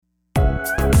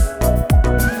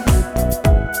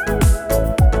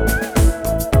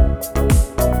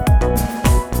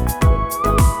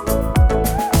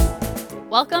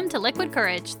Liquid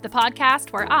Courage, the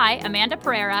podcast where I, Amanda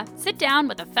Pereira, sit down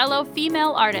with a fellow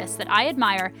female artist that I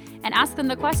admire and ask them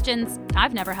the questions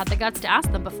I've never had the guts to ask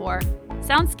them before.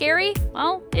 Sounds scary?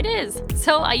 Well, it is.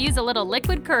 So I use a little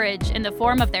liquid courage in the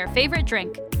form of their favorite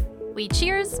drink. We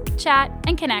cheers, chat,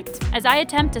 and connect as I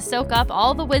attempt to soak up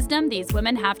all the wisdom these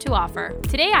women have to offer.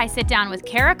 Today I sit down with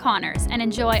Cara Connors and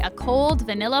enjoy a cold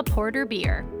vanilla porter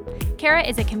beer. Cara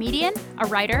is a comedian, a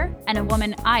writer, and a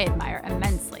woman I admire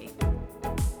immensely.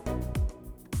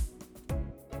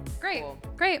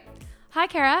 Great. Hi,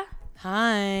 Cara.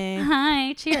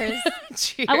 Hi. Cheers.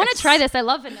 Cheers. I want to try this. I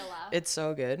love vanilla. It's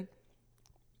so good.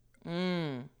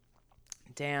 Damn.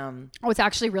 Oh, it's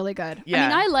actually really good. Yeah. I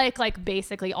mean, I like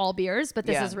basically all beers, but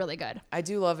this is really good. I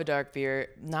do love a dark beer.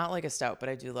 Not like a stout, but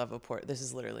I do love a port. This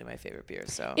is literally my favorite beer.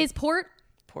 So is porter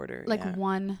like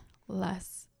one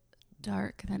less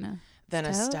dark than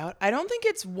a stout? I don't think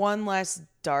it's one less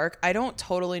dark. I don't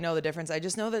totally know the difference. I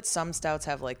just know that some stouts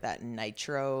have like that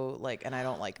nitro, and I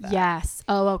don't like that. Yes.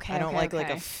 Oh, okay. I don't like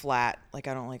a flat, I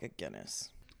don't like a Guinness.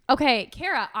 Okay,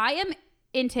 Cara, I am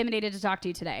intimidated to talk to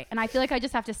you today, and I feel like I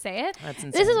just have to say it. That's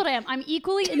insane. This is what I am. I'm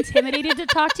equally intimidated to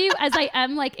talk to you as I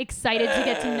am excited to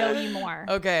get to know you more.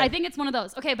 Okay. I think it's one of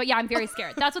those. Okay, but yeah, I'm very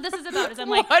scared. That's what this is about. Is I'm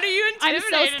like, what are you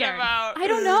intimidated I'm so scared about? I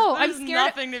don't know. There's I'm scared.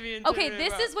 Nothing to be intimidated Okay,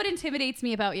 this is what intimidates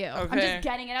me about you. Okay. I'm just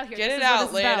getting it out here. Get this it is what out. this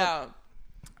is Lay it about. out.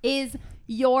 Is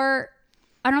your,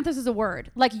 I don't know if this is a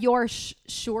word, your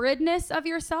sureness of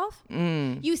yourself.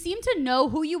 You seem to know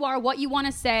who you are, what you want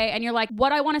to say, and you're like,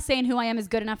 what I want to say and who I am is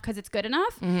good enough because it's good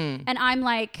enough. And I'm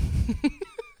like,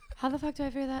 how the fuck do I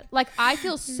figure that? I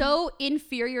feel so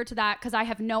inferior to that because I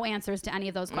have no answers to any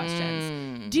of those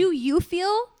questions. Do you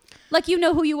feel like you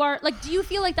know who you are? Do you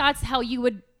feel like that's how you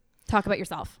would talk about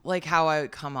yourself? Like how I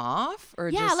would come off? Or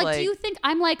yeah, just do you think,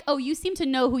 I'm like, oh, you seem to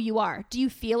know who you are. Do you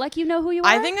feel like you know who you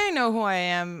are? I think I know who I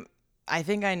am. I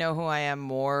think I know who I am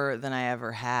more than I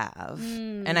ever have.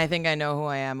 And I think I know who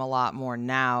I am a lot more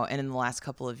now and in the last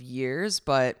couple of years.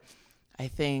 But I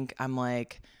think I'm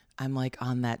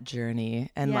on that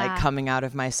journey and coming out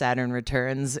of my Saturn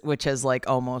returns, which has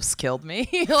almost killed me.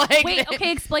 Wait,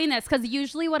 okay, explain this. Because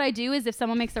usually what I do is if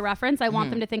someone makes a reference, I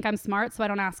want them to think I'm smart, so I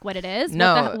don't ask what it is.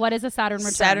 No. What is a Saturn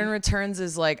return? Saturn returns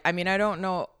is I don't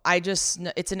know.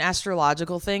 It's an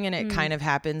astrological thing, and it kind of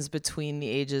happens between the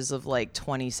ages of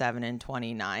 27 and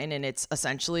 29. And it's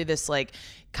essentially this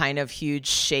kind of huge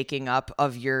shaking up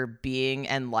of your being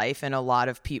and life. And a lot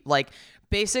of people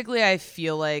basically, I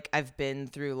feel like I've been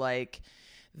through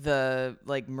the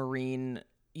Marine,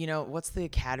 what's the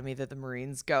academy that the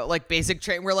Marines go? Basic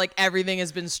train where everything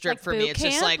has been stripped for me. It's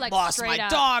just lost my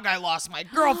dog, I lost my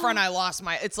girlfriend, I lost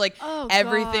my, it's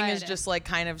everything is just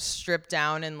kind of stripped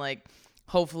down and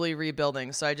hopefully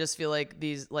rebuilding. So I just feel like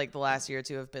these the last year or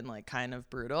two have been kind of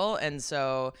brutal. And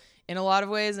so in a lot of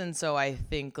ways. And so I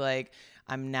think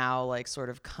I'm now sort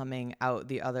of coming out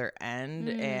the other end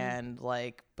and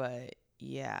but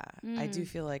yeah, I do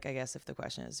feel I guess if the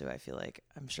question is, do I feel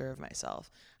I'm sure of myself?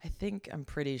 I think I'm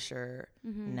pretty sure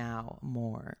now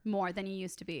more than you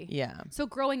used to be. Yeah. So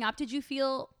growing up, did you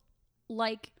feel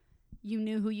like you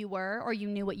knew who you were or you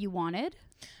knew what you wanted?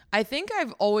 I think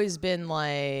I've always been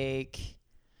not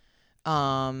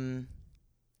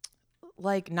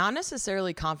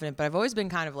necessarily confident, but I've always been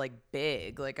kind of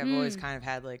big. I've always kind of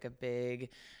had a big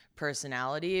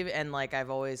personality, and I've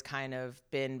always kind of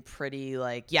been pretty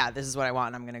yeah, this is what I want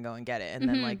and I'm gonna go and get it, and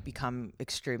then become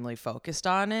extremely focused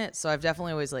on it. So I've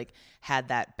definitely always had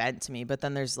that bent to me, but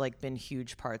then there's been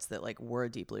huge parts that were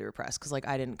deeply repressed because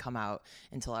I didn't come out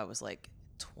until I was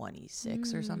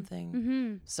 26 or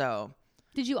something. So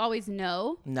did you always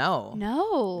know?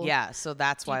 No. Yeah, so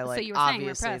that's why so you were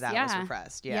obviously repressed. that was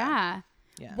repressed. Yeah.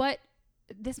 What,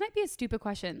 this might be a stupid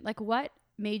question. What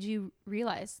made you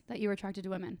realize that you were attracted to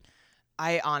women?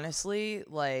 I honestly,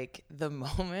 the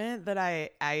moment that I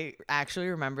actually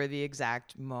remember the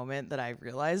exact moment that I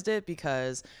realized it,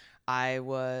 because I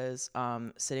was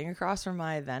sitting across from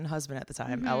my then husband at the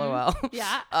time, LOL.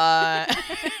 Yeah.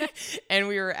 And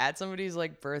we were at somebody's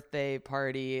birthday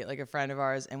party, a friend of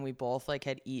ours, and we both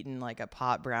had eaten a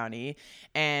pot brownie,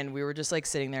 and we were just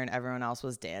sitting there, and everyone else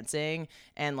was dancing,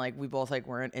 and we both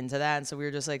weren't into that, and so we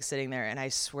were just sitting there, and I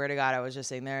swear to God, I was just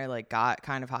sitting there, got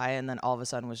kind of high, and then all of a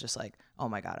sudden was just oh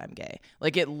my God, I'm gay.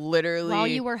 It literally, while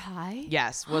you were high?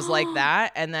 Yes, was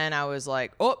that, and then I was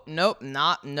oh nope,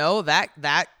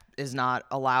 that is not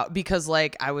allowed, because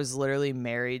I was literally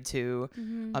married to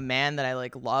a man that I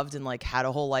loved and had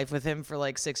a whole life with him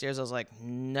for 6 years. I was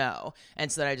no.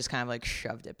 And so then I just kind of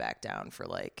shoved it back down for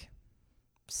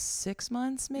 6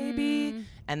 months maybe.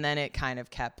 And then it kind of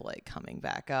kept coming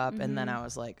back up. And then I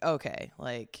was okay,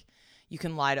 you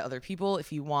can lie to other people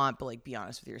if you want, but like be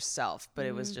honest with yourself. But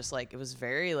it was just like, it was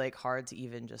very like hard to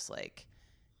even just like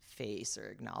face or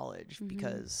acknowledge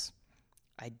because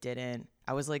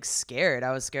I was like scared.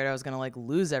 I was scared I was going to like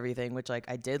lose everything, which like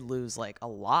I did lose like a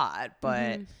lot,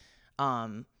 but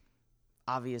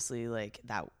obviously like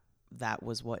that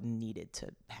was what needed to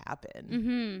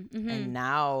happen. And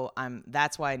now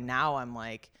that's why now I'm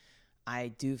like, I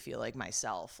do feel like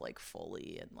myself like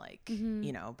fully and like,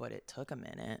 you know, but it took a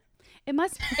minute. It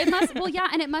must, well, yeah.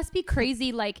 And it must be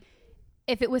crazy. Like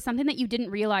if it was something that you didn't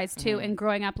realize too, and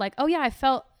growing up, like, oh yeah, I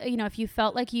felt, you know, if you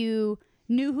felt like you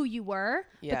knew who you were,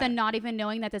 but then not even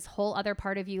knowing that this whole other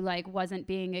part of you like wasn't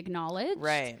being acknowledged.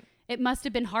 Right. It must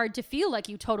have been hard to feel like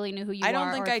you totally knew who you are. I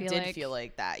don't think I did feel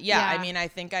like that. Yeah. I mean, I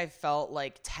think I felt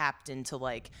like tapped into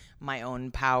like my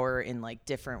own power in like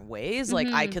different ways. Like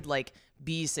I could like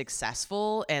be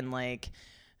successful and like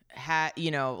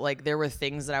you know, like there were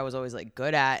things that I was always like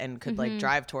good at and could like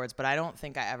drive towards, but I don't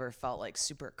think I ever felt like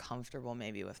super comfortable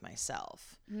maybe with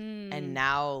myself. And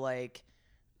now like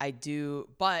I do,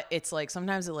 but it's like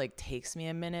sometimes it like takes me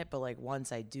a minute, but like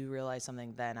once I do realize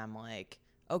something, then I'm like,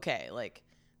 okay, like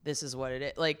this is what it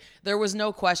is. Like there was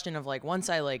no question of like, once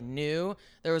I like knew,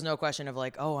 there was no question of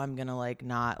like, oh, I'm gonna like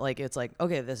not like, it's like,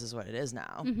 okay, this is what it is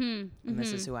now. And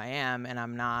this is who I am. And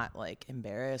I'm not like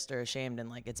embarrassed or ashamed. And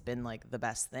like, it's been like the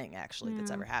best thing actually that's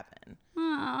ever happened.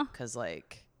 Cause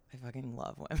like I fucking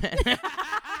love women.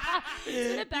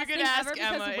 It's the best thing ever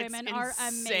because Emma, women are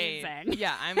amazing.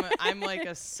 Yeah, I'm like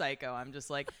a psycho. I'm just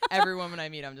like every woman I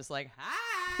meet, I'm just like,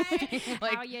 hi,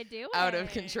 like how you doing? Out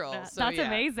of control. So, that's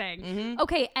amazing.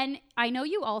 Okay, and I know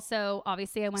you also.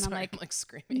 Obviously, I went on like, I'm like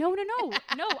screaming. No.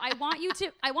 I want you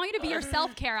to be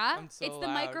yourself, Cara. I'm so it's the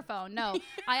loud. Microphone. No,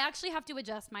 I actually have to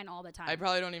adjust mine all the time. I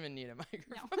probably don't even need a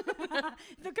microphone. No.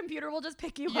 The computer will just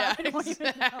pick you up. Yeah,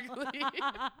 Exactly.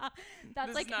 That's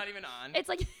this like is not even on. It's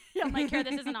like I'm like, Cara,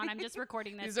 this isn't on. I'm just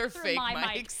recording this. These are through fake my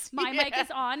mics. mic. My mic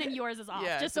is on and yours is off,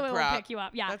 just so it will pick you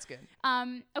up. Yeah, that's good.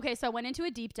 Okay, so I went into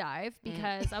a deep dive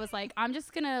because I was like, I'm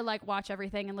just gonna like watch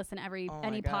everything and listen to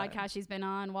any podcast she's been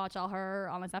on, watch all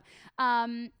that stuff.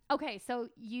 Okay, so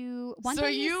you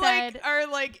said, like are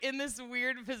like in this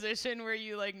weird position where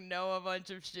you like know a bunch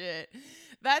of shit.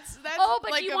 That's but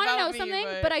like you want to know me, something?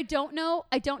 But I don't know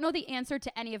the answer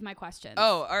to any of my questions.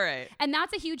 Oh, all right. And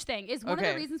that's a huge thing. Is one of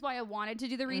the reasons why I wanted to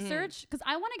do the research, because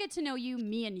I want to get to know you,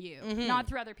 me and you, not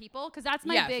through other people, because that's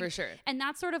my big. Yeah, for sure. And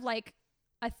that's sort of like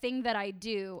a thing that I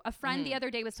do. A friend the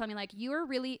other day was telling me like,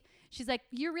 she's like,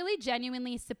 you're really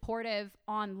genuinely supportive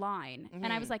online.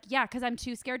 And I was like, yeah, because I'm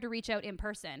too scared to reach out in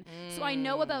person. So I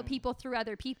know about people through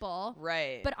other people.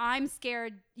 Right. But I'm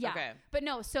scared. Yeah. Okay. But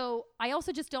no, so I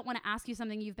also just don't want to ask you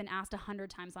something you've been asked 100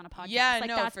 times on a podcast. Yeah, like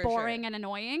no, that's for boring sure. and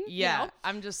annoying. Yeah. You know?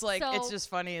 I'm just like, it's just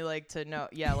funny like to know,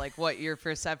 like what your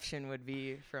perception would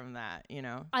be from that, you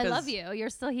know? I love you. You're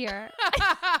still here.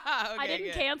 I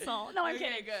didn't cancel. No, I'm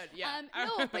kidding. Good. Yeah.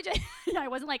 No, but I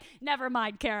wasn't like, never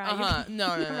mind, Cara.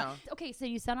 No. Okay, so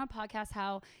you said on a podcast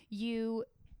how you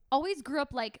always grew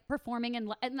up like performing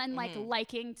and then like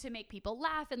liking to make people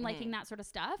laugh and liking that sort of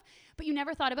stuff, but you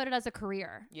never thought about it as a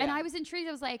career. Yeah. And I was intrigued.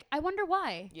 I was like, I wonder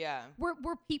why. Yeah. Were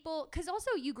people, because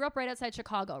also you grew up right outside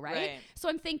Chicago, right? So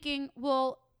I'm thinking,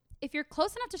 well, if you're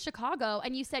close enough to Chicago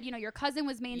and you said, you know, your cousin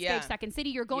was main stage Second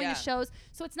City, you're going to shows.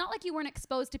 So it's not like you weren't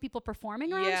exposed to people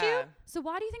performing around you. So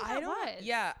why do you think that was?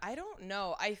 Yeah, I don't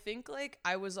know. I think like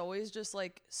I was always just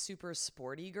like super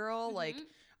sporty girl. Like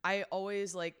I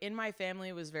always like in my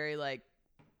family was very like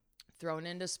thrown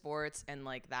into sports and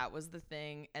like that was the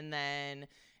thing. And then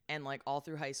like all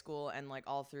through high school and like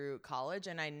all through college.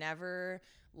 And I never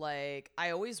like I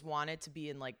always wanted to be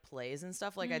in like plays and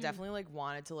stuff. Like I definitely like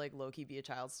wanted to like low-key be a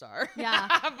child star. Yeah.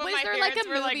 Was there like a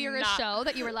movie or a show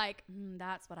that you were like,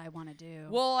 that's what I want to do?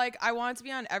 Well, like I wanted to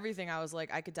be on everything. I was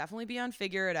like, I could definitely be on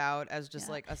Figure It Out as just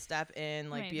like a step in,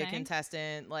 like be a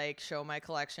contestant, like show my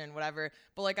collection, whatever.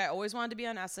 But like I always wanted to be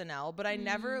on SNL, but I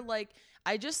never like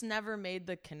I just never made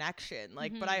the connection.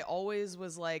 Like, but I always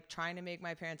was like trying to make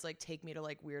my parents like take me to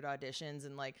like weird auditions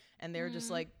and they were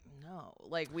just like, no,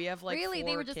 like we have like really 4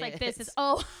 they were just kids. like, this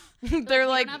is they're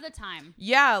like, don't have the time.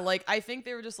 Yeah, like I think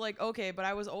they were just like, okay, but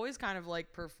I was always kind of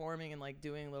like performing and like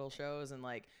doing little shows and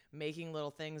like making little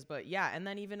things. But yeah, and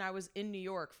then even I was in New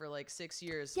York for like 6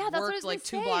 years. Yeah, that's worked what I was like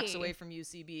 2 say. blocks away from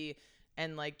UCB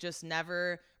and like just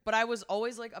never. But I was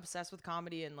always like obsessed with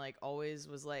comedy and like always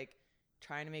was like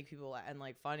trying to make people and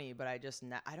like funny. But I just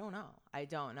I don't know.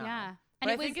 Yeah,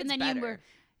 but and then you were.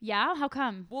 Yeah? How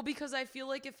come? Well, because I feel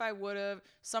like if I would have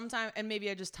sometime, and maybe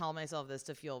I just tell myself this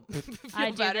to feel I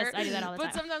better. I do that all the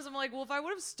time. But sometimes I'm like, well, if I would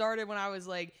have started when I was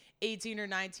like 18 or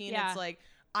 19, it's like,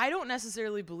 I don't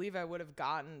necessarily believe I would have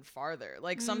gotten farther.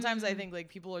 Like sometimes I think like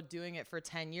people are doing it for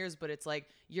 10 years, but it's like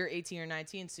you're 18 or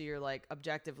 19. So you're like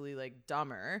objectively like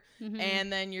dumber.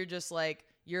 And then you're just like,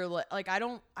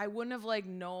 I wouldn't have like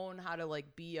known how to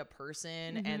like be a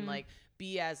person and like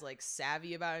be as like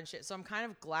savvy about it and shit. So I'm kind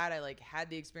of glad I like had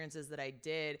the experiences that I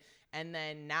did. And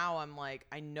then now I'm like,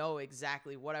 I know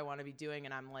exactly what I want to be doing.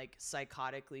 And I'm like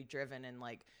psychotically driven and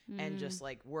like, and just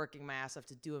like working my ass off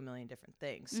to do a million different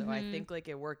things. So I think like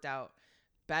it worked out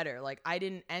better. Like I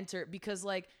didn't enter because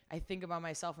like I think about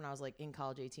myself when I was like in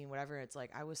college, 18, whatever. It's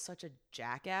like I was such a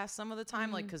jackass some of the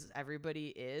time, like because everybody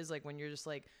is like when you're just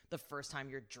like the first time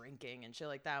you're drinking and shit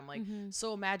like that. I'm like,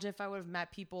 so imagine if I would have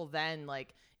met people then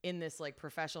like in this like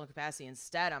professional capacity.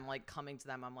 Instead, I'm like coming to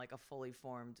them. I'm like a fully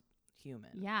formed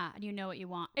human. Yeah, and you know what you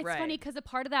want. It's funny because a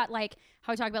part of that, like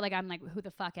how we talk about, like I'm like, who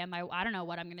the fuck am I? I don't know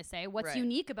what I'm gonna say. What's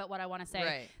unique about what I want to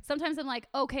say? Sometimes I'm like,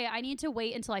 okay, I need to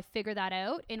wait until I figure that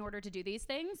out in order to do these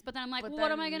things. But then I'm like, well,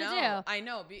 what am I gonna do? I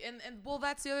know, and well,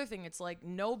 that's the other thing. It's like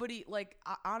nobody, like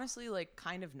honestly, like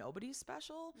kind of nobody's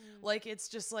special. Like it's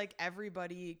just like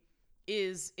everybody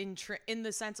is in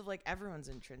the sense of like everyone's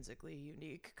intrinsically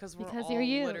unique because we're all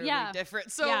literally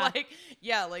different. So like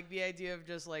the idea of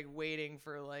just like waiting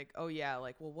for like, oh yeah,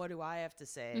 like, well, what do I have to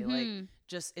say? Like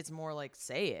just it's more like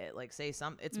say it, like say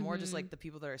something. It's more just like the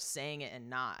people that are saying it and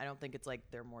not. I don't think it's like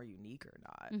they're more unique or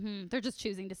not. They're just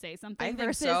choosing to say something. I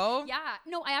think so. Yeah,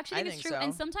 no, I actually think it's true. So.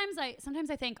 And sometimes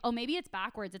I think, oh, maybe it's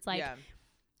backwards. It's like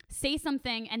say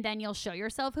something and then you'll show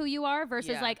yourself who you are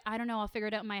versus like, I don't know, I'll figure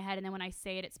it out in my head. And then when I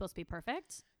say it, it's supposed to be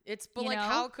perfect. But like,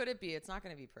 how could it be? It's not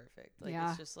going to be perfect. Like,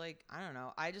 it's just like, I don't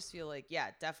know. I just feel like,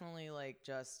 definitely like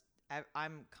just,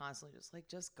 I'm constantly just like,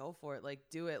 just go for it. Like,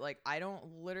 do it. Like, I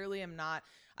am not,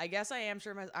 I guess I am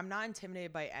sure I'm not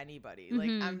intimidated by anybody. Like,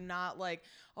 I'm not like,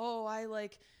 oh, I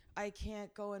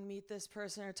can't go and meet this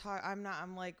person or talk. I'm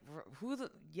like,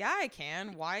 I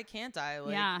can. Why can't I?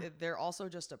 Like, they're also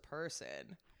just a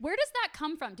person. Where does that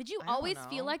come from? Did you always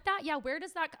feel like that? Yeah. Where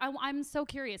does that, I'm so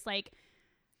curious. Like,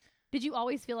 did you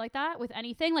always feel like that with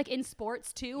anything, like in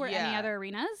sports too, or any other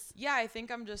arenas? Yeah, I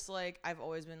think I'm just like, I've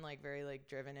always been like very like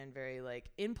driven and very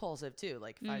like impulsive too.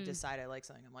 Like if I decide I like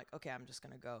something, I'm like, okay, I'm just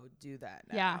going to go do that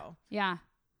now. Yeah.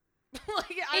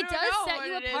 Like, it does set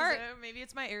you apart. Maybe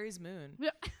it's my Aries moon.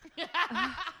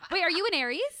 Wait, are you an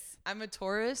Aries? I'm a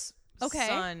Taurus,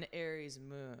 Sun, Aries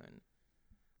moon,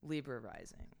 Libra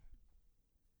rising.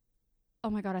 Oh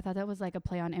my God, I thought that was like a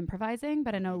play on improvising,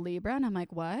 but I know Libra and I'm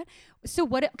like, what? So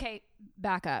okay,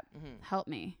 back up. Help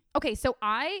me. Okay, so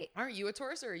Aren't you a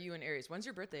Taurus or are you an Aries? When's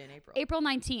your birthday in April? April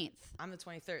 19th. I'm the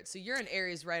 23rd. So you're an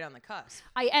Aries right on the cusp.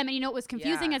 I am. And you know what was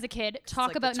confusing as a kid? Talk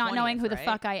like about not knowing who the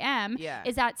fuck I am. Yeah.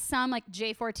 Is that some like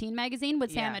J14 magazine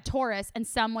would say I'm a Taurus and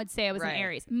some would say I was an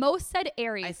Aries. Most said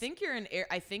Aries. I think you're an Aries.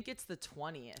 I think it's the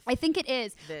 20th. I think it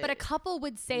is. But a couple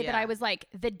would say that I was like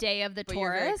the day of the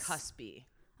Taurus. You're very cuspy.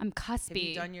 I'm cuspy. Have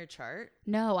you done your chart?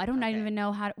 No, I don't even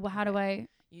know how do I.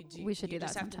 We should do that sometime. You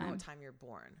just have to know what time you're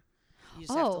born. You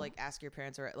just have to like ask your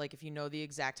parents, or like if you know the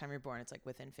exact time you're born, it's like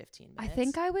within 15 minutes. I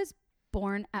think I was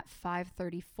born at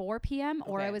 5:34 p.m.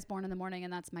 or I was born in the morning,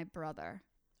 and that's my brother.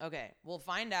 Okay, we'll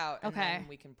find out. And then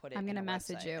we can put it. I'm gonna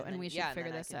message you, and we should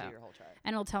figure this out.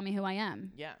 And it'll tell me who I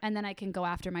am. Yeah, and then I can go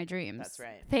after my dreams. That's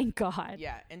right. Thank God.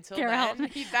 Yeah. Until then,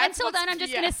 I'm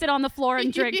just gonna sit on the floor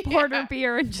and drink porter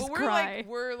beer and just cry.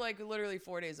 We're like literally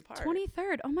 4 days apart.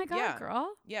 23rd. Oh my God,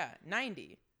 girl. Yeah,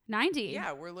 90. 90.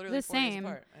 Yeah, we're literally the 4 days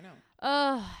apart. I know.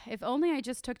 If only I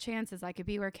just took chances, I could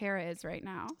be where Cara is right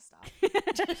now. Stop.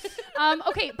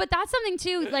 Okay, but that's something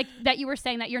too, like that you were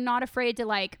saying that you're not afraid to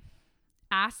like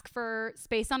ask for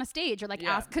space on a stage or like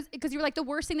ask because you're like the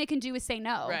worst thing they can do is say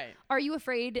no. Right. Are you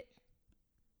afraid?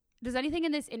 Does anything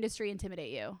in this industry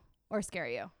intimidate you or scare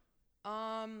you?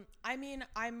 I mean,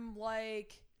 I'm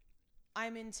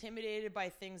intimidated by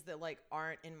things that like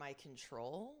aren't in my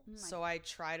control. So I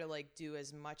try to like do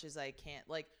as much as I can.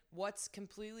 Like what's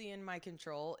completely in my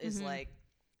control is like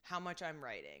how much I'm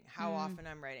writing, how often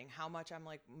I'm writing, how much I'm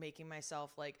like making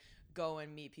myself like go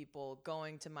and meet people,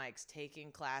 going to mics,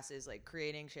 taking classes, like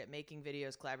creating shit, making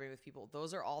videos, collaborating with people.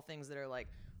 Those are all things that are like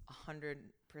 100%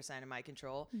 in my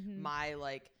control. My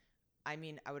like, I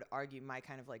mean, I would argue my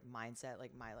kind of like mindset,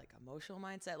 like my like emotional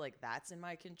mindset, like that's in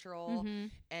my control.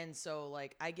 And so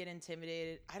like I get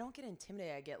intimidated. I don't get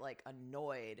intimidated. I get like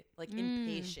annoyed, like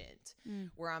impatient,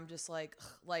 where I'm just like,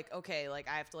 okay, like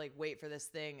I have to like wait for this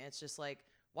thing. And it's just like,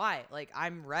 why? Like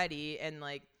I'm ready. And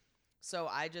like, so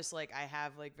I just like, I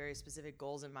have like very specific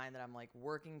goals in mind that I'm like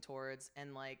working towards.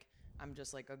 And like, I'm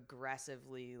just like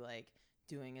aggressively like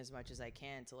doing as much as I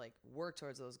can to like work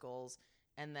towards those goals.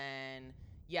 And then,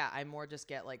 I more just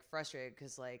get like frustrated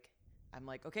because like I'm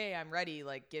like, okay, I'm ready.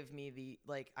 Like, give me the,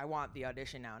 like, I want the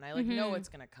audition now. And I like know it's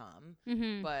going to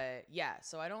come. But yeah,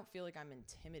 so I don't feel like I'm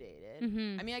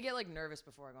intimidated. I mean, I get like nervous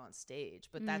before I go on stage,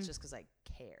 but that's just because I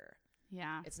care.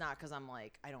 Yeah. It's not because I'm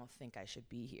like, I don't think I should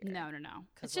be here. No.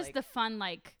 It's just like, the fun,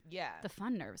 like, the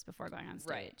fun nerves before going on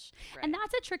stage. Right. And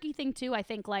that's a tricky thing too. I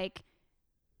think, like,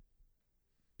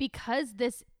 because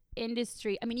this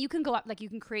industry, I mean, you can go up, like, you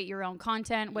can create your own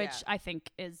content, which I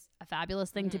think is a fabulous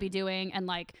thing to be doing. And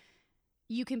like,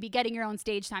 you can be getting your own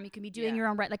stage time. You can be doing your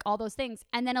own, like, all those things.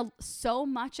 And then so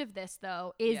much of this,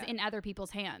 though, is in other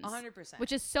people's hands. 100%.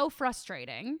 Which is so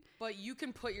frustrating. But you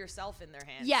can put yourself in their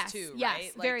hands, too, yes,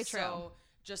 right? Like, very true. So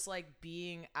just, like,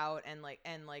 being out and, like,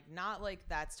 not, like,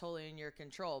 that's totally in your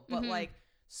control. But, like,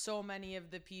 so many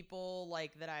of the people,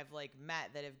 like, that I've, like, met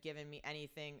that have given me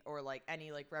anything or, like,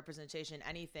 any, like, representation,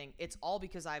 anything, it's all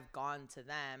because I've gone to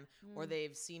them or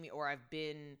they've seen me or I've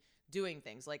been doing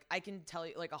things. Like, I can tell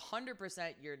you, like,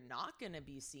 100% you're not going to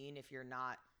be seen if you're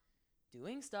not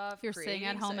doing stuff. If you're staying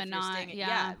at home and not,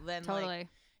 then totally. Like,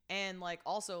 and like,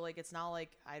 also, like, it's not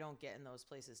like I don't get in those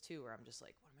places too, where I'm just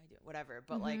like, what am I doing? Whatever.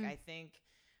 But like, I think,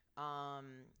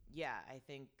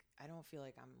 I don't feel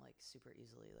like I'm like super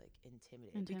easily like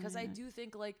intimidated because I do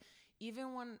think like,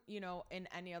 even when, you know, in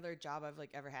any other job I've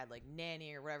like ever had, like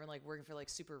nanny or whatever, like working for like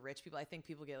super rich people, I think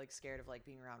people get like scared of like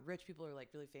being around rich people or like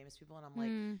really famous people. And I'm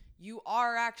like, you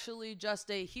are actually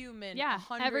just a human. Yeah.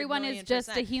 Everyone is just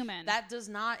a human. That does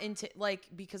not, like,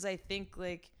 because I think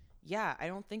like, I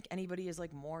don't think anybody is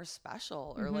like more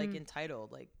special or like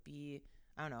entitled, like I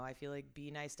don't know. I feel like be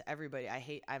nice to everybody.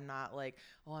 I'm not like,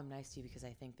 oh, I'm nice to you because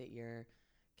I think that you're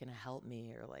going to help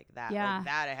me or like that. Yeah. Like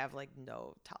that I have like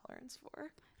no tolerance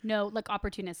for. No, like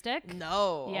opportunistic.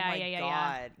 No. Yeah, oh my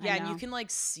God. Yeah, and you can like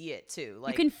see it too.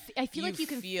 Like you can. I feel like you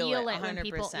can feel it 100%. when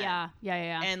people. Yeah.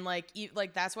 And like,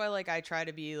 that's why like I try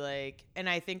to be like, and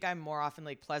I think I'm more often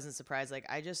like pleasant surprised. Like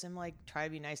I just am like try to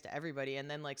be nice to everybody, and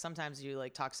then like sometimes you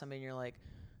like talk to somebody and you're like,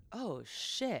 oh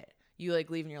shit. You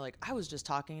like leave and you're like, I was just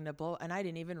talking to Bo and I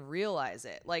didn't even realize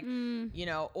it. Like, you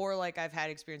know, or like I've had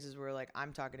experiences where like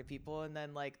I'm talking to people and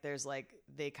then like there's like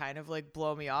they kind of like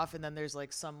blow me off and then there's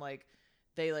like some like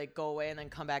they like go away and then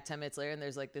come back 10 minutes later and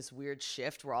there's like this weird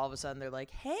shift where all of a sudden they're like,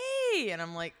 hey, and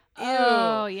I'm like, ew.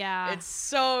 Oh yeah. It's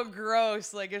so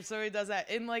gross. Like if somebody does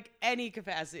that in like any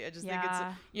capacity, I just think it's,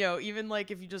 you know, even like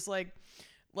if you just like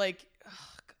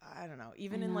I don't know,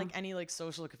 even in like any like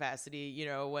social capacity, you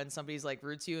know, when somebody's like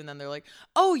rude to you and then they're like,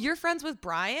 oh, you're friends with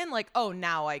Brian? Like, oh,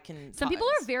 now I can. Some people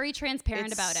are very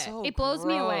transparent about it. It blows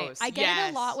me away. I get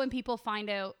it a lot when people find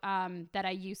out that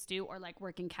I used to or like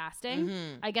work in casting.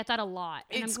 I get that a lot.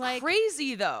 And it's I'm like,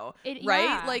 crazy though, right?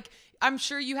 Yeah. Like, I'm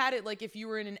sure you had it like if you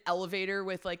were in an elevator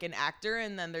with like an actor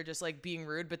and then they're just like being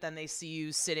rude, but then they see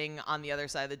you sitting on the other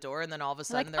side of the door and then all of a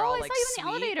sudden like, they're all I like, saw you in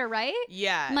the elevator, right?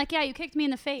 Yeah. I'm like, yeah, you kicked me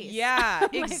in the face. Yeah,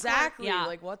 like, exactly. Yeah.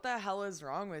 Like, what the hell is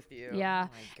wrong with you? Yeah.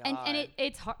 Oh my God. And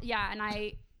it's hard. Yeah. And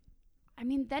I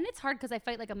mean, then it's hard because I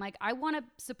fight like, I'm like, I want to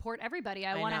support everybody.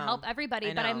 I want to help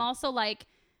everybody. But I'm also like,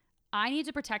 I need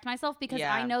to protect myself because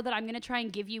I know that I'm going to try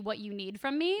and give you what you need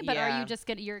from me. But are you just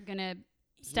you're going to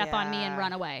step on me and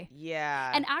run away?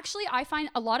 Yeah. And actually, I find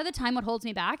a lot of the time what holds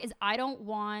me back is I don't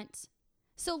want.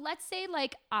 So let's say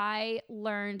like I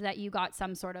learned that you got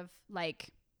some sort of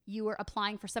like you were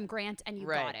applying for some grant and you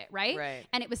got it, right? Right.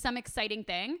 And it was some exciting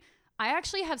thing. I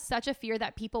actually have such a fear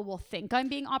that people will think I'm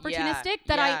being opportunistic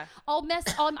that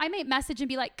I might message and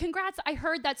be like, congrats, I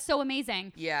heard that's so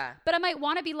amazing. Yeah. But I might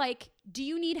want to be like, do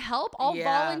you need help? I'll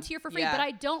volunteer for free, but I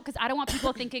don't because I don't want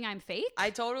people thinking I'm fake. I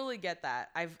totally get that.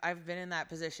 I've been in that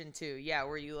position too. Yeah,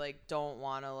 where you like don't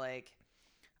want to like,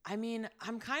 I mean,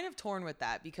 I'm kind of torn with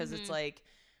that because it's like,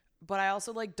 but I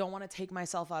also like don't want to take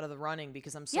myself out of the running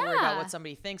because I'm so worried about what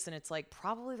somebody thinks. And it's like,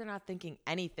 probably they're not thinking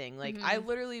anything. Like I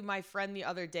literally, my friend the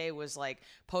other day was like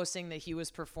posting that he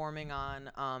was performing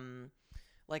on,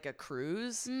 like a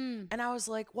cruise. And I was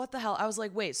like, what the hell? I was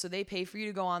like, wait, so they pay for you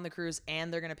to go on the cruise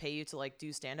and they're going to pay you to like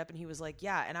do stand up? And he was like,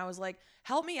 yeah. And I was like,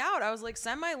 help me out. I was like,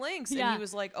 send my links. And he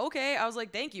was like, okay. I was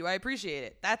like, thank you. I appreciate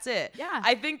it. That's it. Yeah.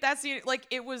 I think that's the, like,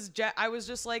 it was, I was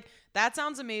just like, that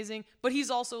sounds amazing. But he's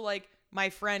also like my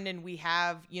friend and we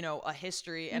have, you know, a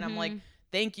history and I'm like,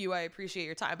 thank you. I appreciate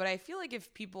your time. But I feel like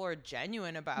if people are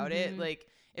genuine about it, like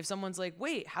if someone's like,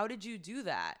 wait, how did you do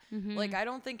that? Like, I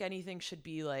don't think anything should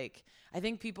be like, I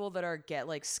think people that get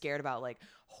like scared about like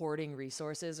hoarding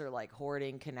resources or like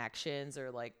hoarding connections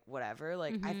or like whatever,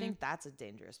 like I think that's a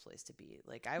dangerous place to be.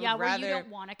 Like I would rather, where you don't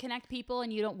want to connect people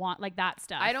and you don't want like that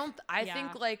stuff. I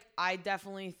think like, I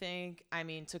definitely think, I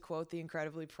mean, to quote the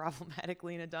incredibly problematic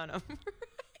Lena Dunham,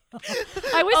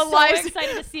 I was so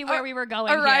excited to see where we were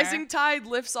going. A rising tide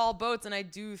lifts all boats, and I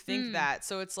do think that.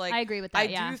 So it's like I agree with that.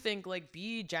 I do think like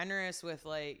be generous with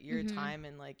like your time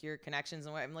and like your connections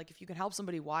and what. I'm like, if you can help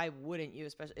somebody, why wouldn't you?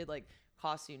 Especially it like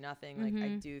costs you nothing. Like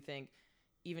I do think.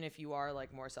 Even if you are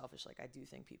like more selfish, like I do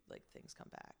think people like things come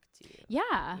back to you.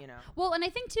 Yeah. You know? Well, and I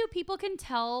think too, people can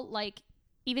tell like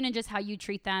even in just how you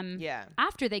treat them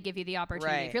after they give you the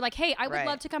opportunity. Right. If you're like, hey, I would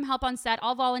love to come help on set.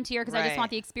 I'll volunteer because I just want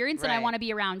the experience and I want to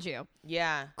be around you.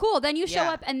 Yeah. Cool. Then you show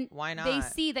up and why not? They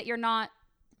see that you're not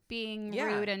being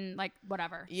rude and like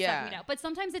whatever. Yeah. You know. But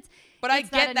sometimes it's I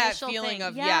get that thing. feeling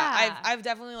of I've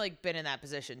definitely like been in that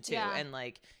position too. Yeah. And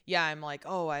like I'm like,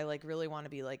 oh, I like really want to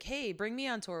be like, hey, bring me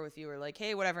on tour with you or like,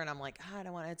 hey, whatever. And I'm like, I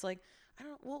don't want to. It's like, I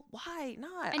don't. Well, why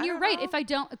not? And you're right. If I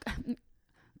don't.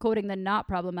 Quoting the not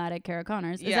problematic Cara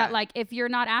Connors, is that like if you're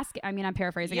not asking, I mean, I'm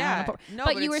paraphrasing.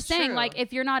 But you were saying like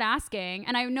if you're not asking,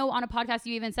 and I know on a podcast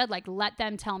you even said like let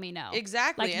them tell me no.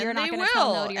 Exactly, like, you're and not they gonna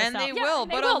tell no to and yourself. they will.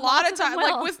 But a lot of times,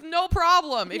 like with no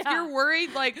problem. If you're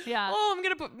worried, like oh, I'm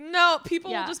gonna put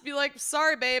people will just be like,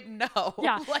 sorry, babe, no.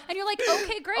 Yeah, like, and you're like,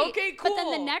 okay, great. Okay, cool. But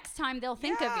then the next time they'll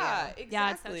think of you. Exactly.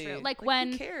 Yeah, it's so true. Like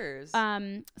when who cares?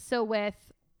 So with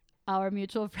our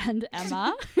mutual friend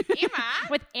Emma,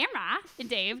 with Emma and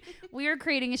Dave, we were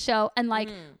creating a show, and like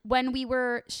when we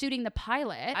were shooting the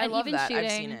pilot, I and love even that. shooting,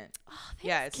 I've seen it. Oh,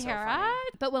 it's Cara. so funny.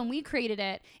 But when we created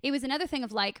it, it was another thing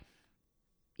of like,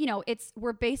 you know,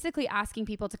 we're basically asking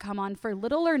people to come on for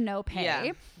little or no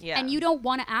pay, and you don't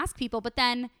want to ask people, but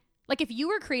then. Like if you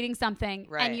were creating something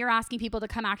and you're asking people to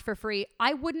come act for free,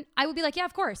 I would be like, yeah,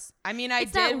 of course. I mean, I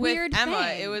did with Emma.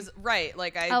 Thing. It was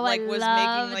like I was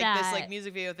making like this like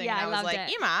music video thing, and I was like,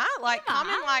 Emma, like come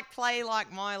and like play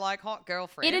like my like hot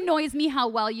girlfriend. It annoys me how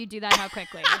well you do that, how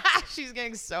quickly. She's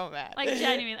getting so mad. Like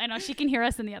genuinely, I know she can hear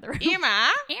us in the other room.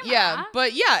 Emma. Yeah,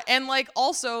 but and like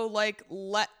also like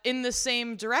in the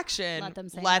same direction.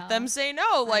 Let them say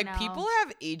no. Like people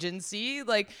have agency.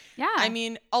 Like I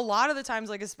mean, a lot of the times,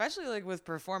 like especially like with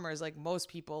performers, like most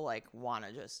people like want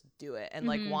to just do it and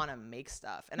like want to make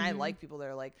stuff, and I like people that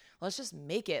are like, let's just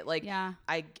make it. Like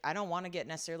I don't want to get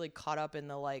necessarily caught up in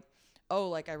the like, oh,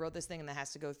 like I wrote this thing and that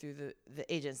has to go through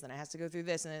the agents, then it has to go through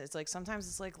this, and it's like sometimes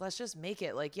it's like, let's just make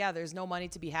it. Like there's no money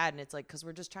to be had, and it's like because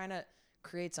we're just trying to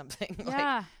create something. You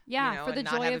know, for the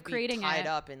joy of creating it. Tied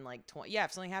up in like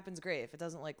if something happens, great. If it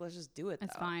doesn't, like let's just do it.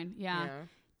 It's fine. Yeah. You know?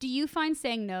 Do you find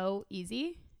saying no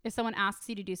easy? If someone asks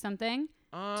you to do something,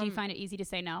 do you find it easy to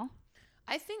say no?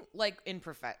 I think like in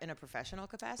a professional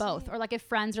capacity. Both. Or like if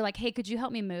friends are like, hey, could you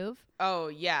help me move? Oh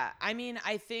yeah. I mean,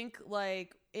 I think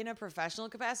like in a professional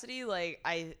capacity, like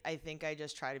I think I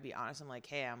just try to be honest. I'm like,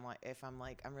 hey, I'm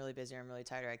really busy or I'm really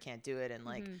tired or I can't do it. And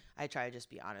like, I try to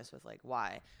just be honest with like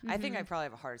why. I think I probably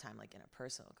have a harder time like in a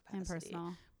personal capacity.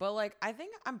 But like, I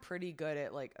think I'm pretty good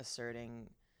at like asserting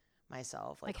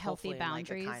myself, like healthy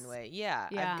boundaries, in like a kind way.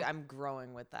 Yeah. I'm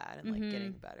growing with that and like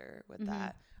getting better with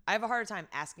that. I have a harder time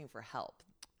asking for help.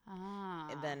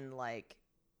 And then like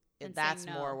that's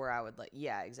more where I would like,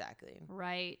 exactly.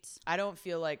 Right. I don't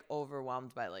feel like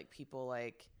overwhelmed by like people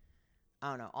like, I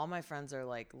don't know. All my friends are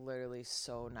like literally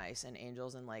so nice and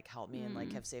angels and like help me and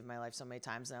like have saved my life so many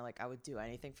times. And I would do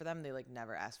anything for them. They like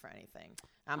never ask for anything.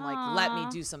 I'm like, let me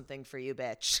do something for you,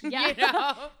 bitch. Yeah. You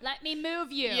know? Let me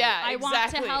move you. Yeah, I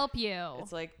want to help you.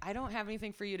 It's like, I don't have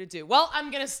anything for you to do. Well,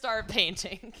 I'm going to start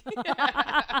painting.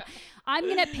 I'm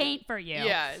going to paint for you.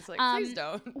 Yeah. It's like, please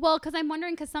don't. Well, because I'm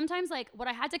wondering, because sometimes like what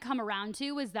I had to come around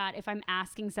to was that if I'm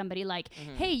asking somebody like,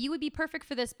 hey, you would be perfect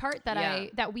for this part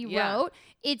that we wrote.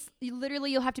 It's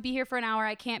literally, you'll have to be here for an hour.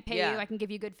 I can't pay you. I can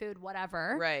give you good food,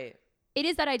 whatever. Right. It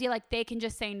is that idea like they can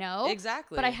just say no.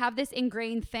 Exactly. But I have this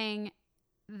ingrained thing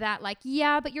that like,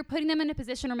 but you're putting them in a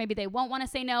position or maybe they won't want to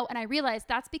say no. And I realize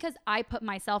that's because I put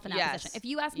myself in that position. If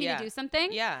you ask me to do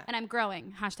something and I'm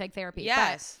growing, #therapy.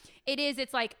 Yes. But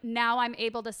it's like now I'm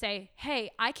able to say,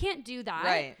 hey, I can't do that.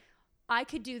 Right. I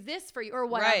could do this for you or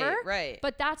whatever. Right.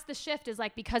 But that's the shift is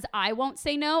like, because I won't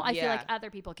say no, I feel like other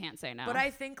people can't say no. But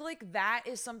I think like that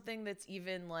is something that's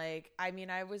even like, I mean,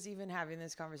 I was even having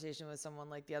this conversation with someone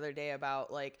like the other day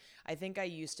about like, I think I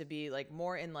used to be like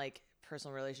more in like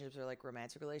personal relationships or like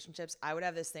romantic relationships. I would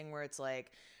have this thing where it's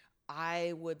like,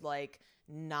 I would like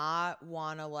not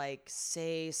want to like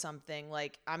say something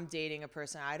like I'm dating a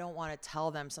person. I don't want to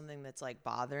tell them something that's like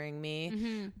bothering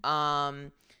me.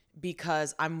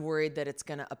 Because I'm worried that it's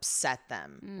going to upset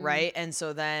them. Right. And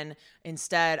so then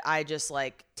instead I just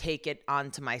like take it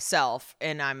onto myself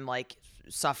and I'm like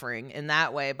suffering in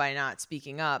that way by not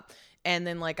speaking up. And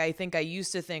then like, I think I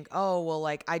used to think, oh, well,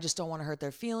 like, I just don't want to hurt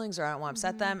their feelings or I don't want to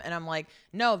upset them. And I'm like,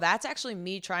 no, that's actually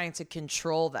me trying to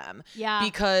control them. Yeah.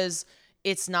 Because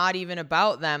it's not even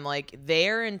about them. Like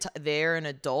they're an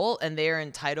adult and they're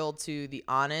entitled to the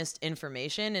honest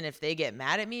information. And if they get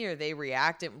mad at me or they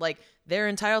react, like they're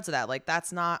entitled to that. Like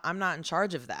I'm not in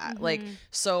charge of that. Mm-hmm. Like,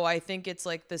 so I think it's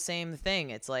like the same thing.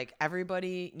 It's like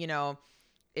everybody,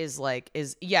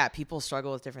 people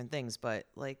struggle with different things, but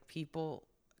like people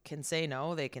can say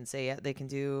no, they can say they can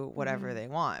do whatever they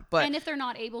want, but and if they're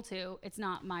not able to, it's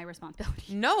not my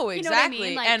responsibility. No, exactly. You know what I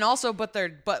mean? Like, and also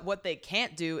but what they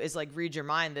can't do is like read your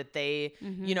mind, that they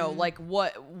like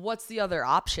what's the other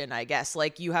option, I guess.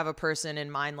 Like you have a person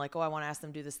in mind, like, oh, I want to ask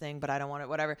them to do this thing, but I don't want it,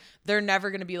 whatever. They're never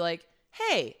going to be like,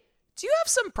 hey, do you have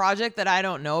some project that I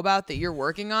don't know about that you're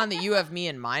working on that you have me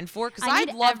in mind for? Because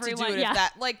I'd love to do it if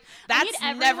that, like, that's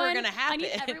never going to happen. I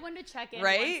need everyone to check in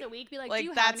right? once a week, be like, do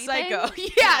you that's have anything?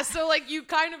 Psycho. Yeah, so like you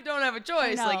kind of don't have a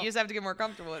choice. Like you just have to get more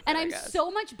comfortable with it, and I I'm guess.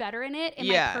 so much better in it in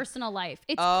my personal life.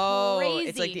 It's crazy.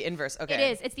 It's like the inverse. Okay.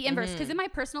 It is. It's the inverse. Because in my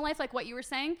personal life, like what you were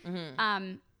saying,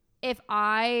 if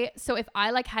I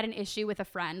like had an issue with a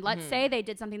friend, let's say they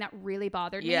did something that really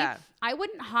bothered me, I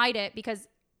wouldn't hide it because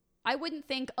I wouldn't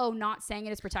think, oh, not saying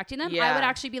it is protecting them. I would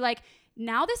actually be like,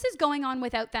 now this is going on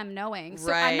without them knowing.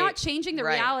 So I'm not changing the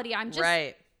reality. I'm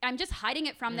just hiding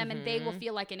it from them, and they will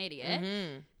feel like an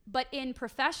idiot. But in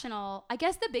professional, I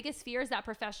guess the biggest fear is that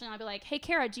professional, I'll be like, hey,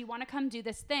 Cara, do you want to come do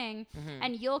this thing?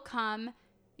 And you'll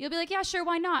be like, yeah, sure,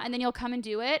 why not? And then you'll come and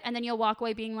do it. And then you'll walk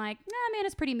away being like, nah, man,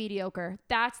 it's pretty mediocre.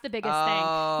 That's the biggest thing.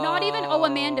 Not even, oh,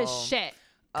 Amanda's shit.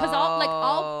 Because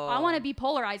I want to be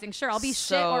polarizing. Sure, I'll be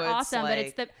shit or awesome, but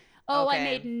it's the... I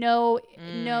made no,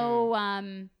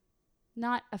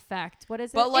 not effect. What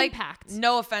is it? But like, impact.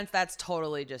 No offense, that's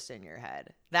totally just in your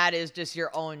head. That is just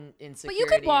your own insecurity. But you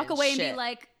could walk away and be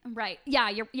like, right. Yeah,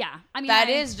 I mean, that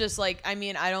is just like, I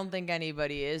mean, I don't think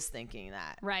anybody is thinking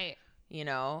that. Right. You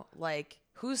know, like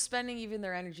who's spending even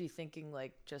their energy thinking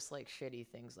like just like shitty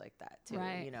things like that too,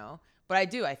 you know? But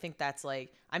I think that's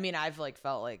like, I mean, I've like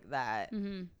felt like that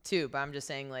too, but I'm just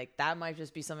saying like that might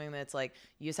just be something that's like,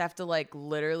 you just have to like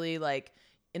literally like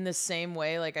in the same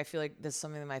way, like I feel like this is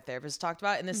something that my therapist talked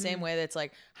about, in the same way that's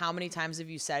like, how many times have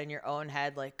you said in your own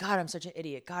head, like, God, I'm such an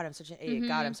idiot. God, I'm such an idiot.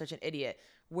 God, I'm such an idiot.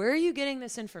 Where are you getting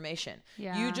this information?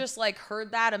 Yeah. You just like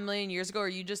heard that a million years ago, or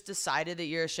you just decided that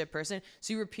you're a shit person.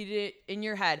 So you repeated it in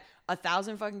your head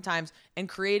 1,000 fucking times and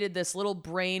created this little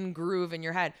brain groove in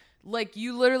your head. Like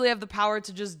you literally have the power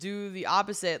to just do the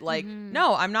opposite. Like,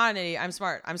 no, I'm not an idiot. I'm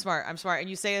smart. I'm smart. I'm smart. And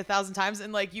you say it 1,000 times,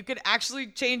 and like you could actually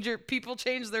people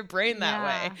change their brain that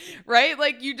way, right?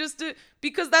 Like you just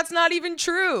because that's not even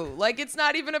true. Like it's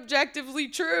not even objectively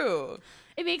true.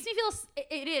 It makes me feel.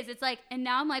 It is. It's like, and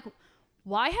now I'm like,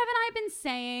 why haven't I been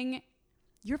saying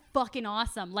you're fucking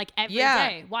awesome like every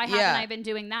day? Why haven't I been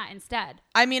doing that instead?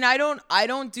 I mean, I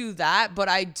don't do that, but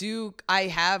I do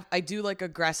like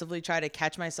aggressively try to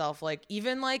catch myself. Like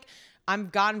even like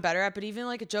I've gotten better at, but even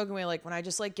like a joking way, like when I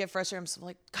just like get frustrated, I'm so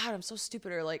like, God, I'm so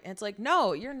stupid. Or like, and it's like,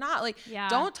 no, you're not. Like,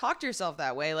 don't talk to yourself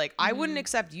that way. Like I wouldn't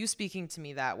accept you speaking to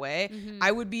me that way.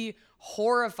 I would be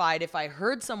horrified if I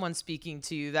heard someone speaking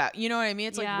to you that, you know what I mean?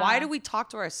 It's like, why do we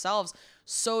talk to ourselves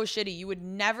so shitty? You would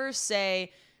never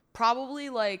say, probably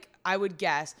like I would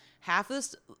guess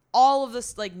all of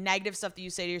this like negative stuff that you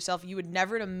say to yourself, you would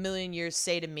never in a million years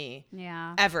say to me.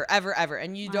 Yeah. Ever.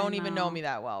 And you don't even know me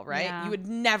that well, right? Yeah. You would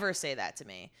never say that to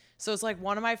me. So it's like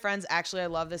one of my friends, actually, I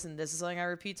love this, and this is something I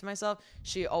repeat to myself.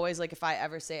 She always, like, if I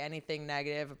ever say anything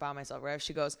negative about myself, whatever,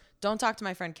 she goes, don't talk to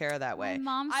my friend Cara that way.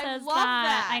 My mom says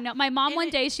that. I know. My mom one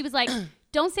day, she was like,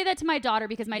 don't say that to my daughter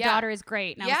because my daughter is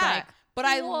great. And I was like, but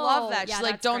I love that. She's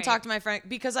like, don't talk to my friend,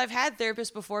 because I've had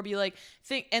therapists before be like,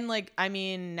 and like, I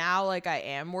mean, now like I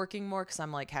am working more because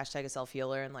I'm like hashtag a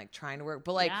self-healer and like trying to work,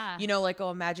 but like, you know, like, oh,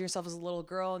 imagine yourself as a little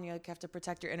girl and you like have to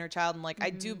protect your inner child. And like,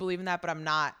 I do believe in that, but I'm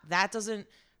not, that doesn't,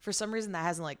 for some reason that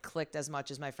hasn't like clicked as much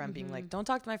as my friend being like, don't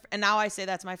talk to my friend. And now I say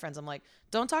that to my friends. I'm like,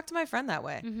 don't talk to my friend that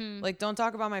way. Like, don't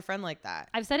talk about my friend like that.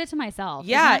 I've said it to myself.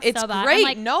 Yeah, it's so great.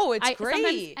 Like, no, it's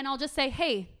great. And I'll just say,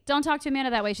 hey, don't talk to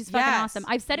Amanda that way. She's fucking awesome.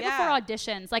 I've said it before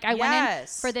auditions. Like I went in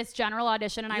for this general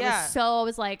audition and I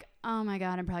was like, oh my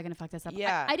God, I'm probably going to fuck this up.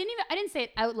 Yeah. I didn't say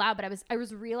it out loud, but I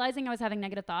was realizing I was having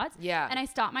negative thoughts. Yeah. And I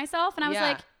stopped myself and I was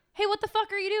like, hey, what the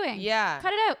fuck are you doing? Yeah.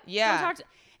 Cut it out. Yeah. Don't talk to.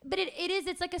 But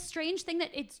it's like a strange thing that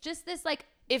it's just this like,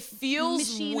 it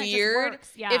feels weird.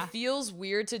 Yeah. It feels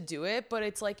weird to do it, but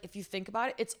it's like, if you think about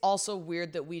it, it's also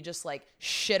weird that we just like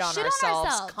shit on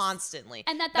ourselves constantly.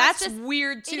 And that's just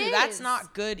weird too. That's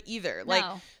not good either. No. Like,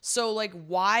 so like,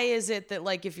 why is it that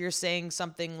like, if you're saying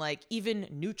something like even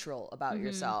neutral about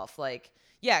yourself, like,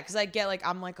 yeah, because I get like,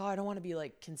 I'm like, oh, I don't want to be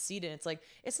like conceited. It's like,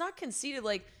 it's not conceited.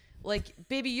 Like like,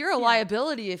 baby, you're a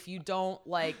liability if you don't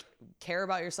like care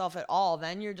about yourself at all.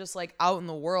 Then you're just like out in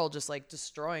the world, just like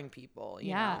destroying people.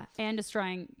 You know? And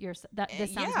destroying your.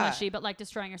 This sounds mushy, but like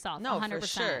destroying yourself. No,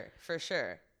 100%. for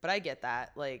sure. But I get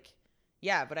that. Like,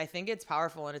 yeah, but I think it's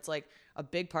powerful, and it's like a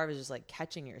big part of it is just like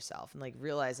catching yourself and like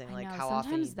realizing like how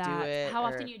often you do it. How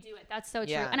often you do it. That's so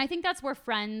true. And I think that's where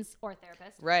friends or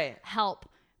therapists help,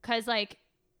 because like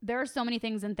there are so many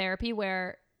things in therapy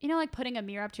where, you know, like putting a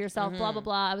mirror up to yourself, blah, blah,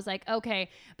 blah. I was like, okay.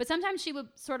 But sometimes she would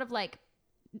sort of like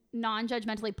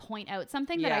non-judgmentally point out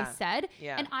something that I said.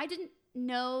 Yeah. And I didn't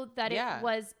know that it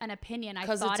was an opinion. I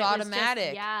thought it's it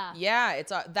automatic. Was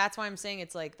just, it's that's why I'm saying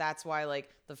it's like, that's why like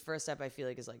the first step I feel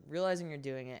like is like realizing you're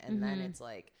doing it, and then it's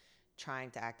like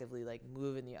trying to actively like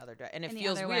move in the other direction. And it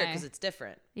feels weird because it's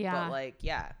different. Yeah. But like,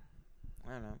 I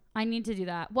don't know. I need to do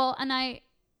that. Well, and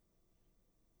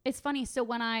it's funny. So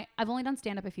when I've only done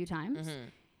stand up a few times,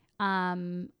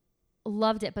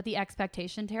 loved it, but the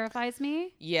expectation terrifies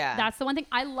me. Yeah. That's the one thing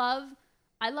I love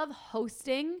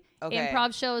hosting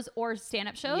improv shows or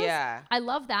stand-up shows. Yeah. I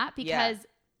love that because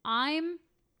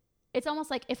it's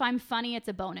almost like if I'm funny, it's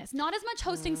a bonus. Not as much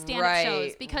hosting stand-up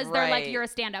shows because they're like, you're a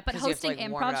stand-up, but hosting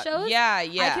improv shows, I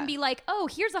can be like, oh,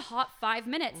 here's a hot 5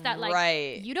 minutes that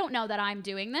like, you don't know that I'm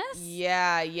doing this.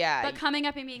 Yeah. But coming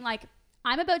up and being like,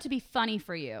 I'm about to be funny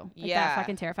for you. Like, that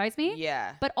fucking terrifies me.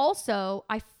 Yeah. But also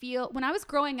I feel when I was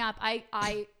growing up,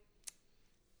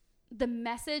 the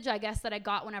message, I guess, that I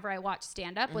got whenever I watched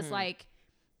stand-up was like,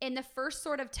 in the first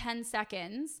sort of 10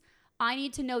 seconds, I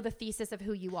need to know the thesis of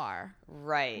who you are.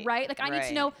 Right? Like, I need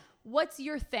to know, what's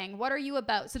your thing? What are you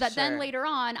about? So that then later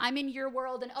on, I'm in your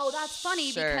world and, oh, that's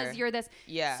funny because you're this.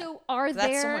 Yeah. So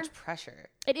that's so much pressure.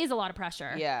 It is a lot of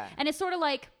pressure. Yeah. And it's sort of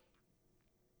like,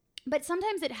 but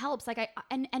sometimes it helps. Like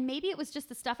and maybe it was just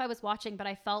the stuff I was watching, but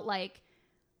I felt like,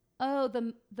 oh,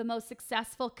 the most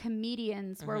successful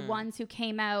comedians were ones who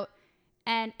came out.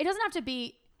 And it doesn't have to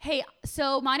be, hey,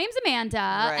 so my name's Amanda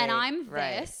and I'm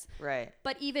this. Right.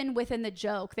 But even within the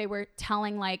joke, they were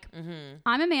telling like,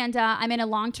 I'm Amanda. I'm in a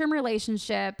long-term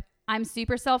relationship. I'm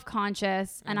super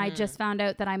self-conscious. And I just found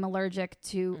out that I'm allergic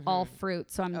to all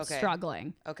fruit. So I'm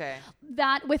struggling. Okay.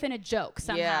 That within a joke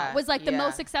somehow was like the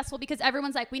most successful, because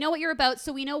everyone's like, we know what you're about.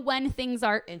 So we know when things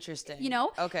are interesting. You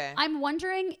know? Okay. I'm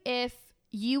wondering if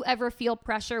you ever feel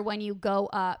pressure when you go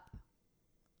up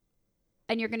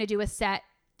and you're going to do a set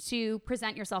to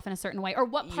present yourself in a certain way, or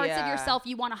what parts of yourself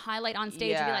you want to highlight on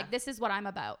stage and be like, this is what I'm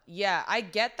about. Yeah, I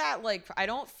get that. Like, I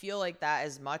don't feel like that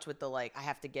as much with the, like, I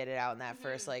have to get it out in that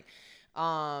first, like,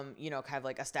 you know, kind of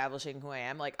like establishing who I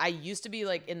am. Like, I used to be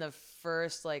like in the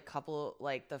first like couple,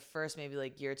 like the first maybe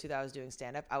like year or two that I was doing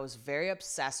stand up, I was very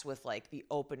obsessed with like the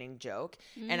opening joke.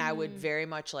 And I would very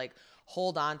much like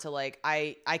hold on to like,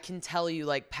 I can tell you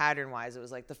like pattern wise, it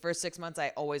was like the first 6 months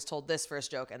I always told this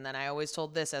first joke, and then I always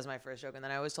told this as my first joke, and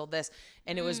then I always told this.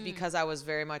 And it was because I was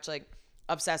very much like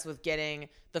obsessed with getting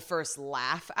the first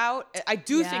laugh out. I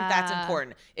do think that's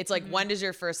important. It's like, when does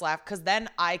your first laugh? Because then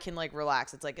I can like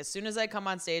relax. It's like, as soon as I come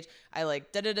on stage, I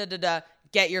like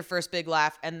get your first big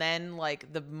laugh. And then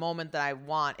like the moment that I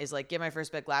want is like, get my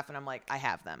first big laugh. And I'm like, I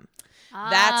have them.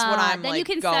 That's what I'm then like you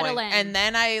can going. Settle in. And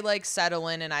then I like settle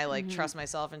in and I like trust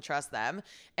myself and trust them.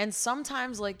 And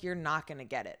sometimes like you're not going to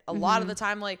get it. A lot of the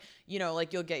time, like, you know,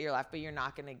 like you'll get your laugh, but you're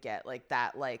not going to get like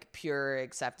that like pure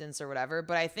acceptance or whatever.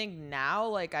 But I think now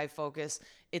like I focus,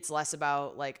 it's less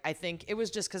about like, I think it was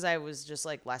just because I was just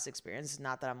like less experienced.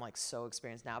 Not that I'm like so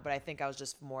experienced now, but I think I was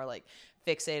just more like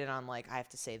fixated on like, I have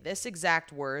to say this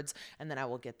exact words and then I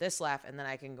will get this laugh and then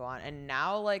I can go on. And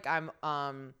now like I'm,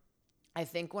 I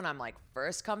think when I'm like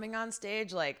first coming on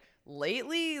stage, like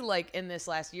lately, like in this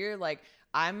last year, like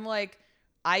I'm like,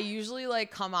 I usually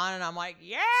like come on and I'm like,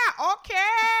 yeah,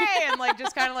 okay. And like,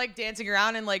 just kind of like dancing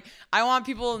around. And like, I want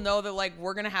people to know that like,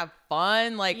 we're going to have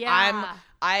fun. Like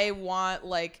I want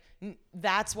like,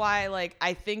 that's why like,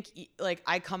 I think like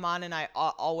I come on and I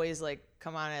always like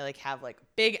come on. And I like have like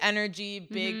big energy,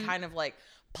 big kind of like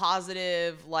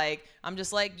positive, like I'm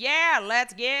just like, yeah,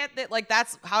 let's get that. Like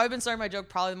that's how I've been starting my joke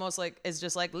probably the most, like is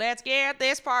just like, let's get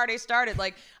this party started.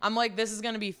 Like I'm like, this is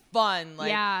gonna be fun.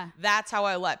 Like that's how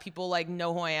I let people like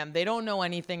know who I am. They don't know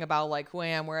anything about like who I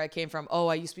am, where I came from. Oh,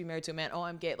 I used to be married to a man. Oh,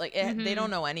 I'm gay. Like they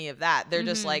don't know any of that. They're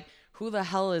just like, who the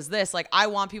hell is this? Like I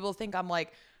want people to think I'm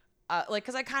like like,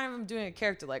 cause I kind of am doing a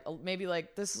character, like maybe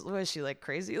like this, was she like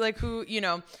crazy? Like who, you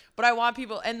know, but I want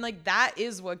people, and like, that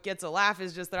is what gets a laugh,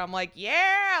 is just that I'm like,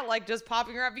 yeah, like just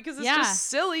popping her up because it's just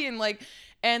silly and like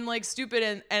stupid.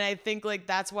 And I think like,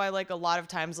 that's why like a lot of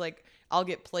times, like I'll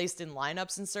get placed in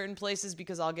lineups in certain places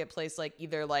because I'll get placed like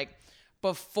either like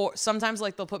before, sometimes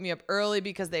like they'll put me up early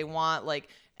because they want like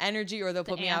energy, or they'll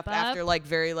put me up after like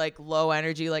very like low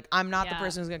energy. Like I'm not the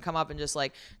person who's gonna come up and just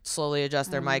like slowly adjust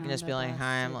their mic and just be like,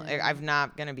 hi, I'm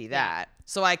not gonna be that.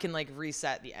 So I can like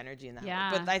reset the energy in that way.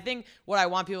 But I think what I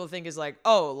want people to think is like,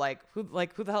 oh, who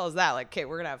the hell is that? Like, okay,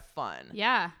 we're gonna have fun.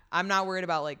 Yeah. I'm not worried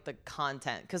about like the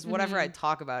content, because whatever I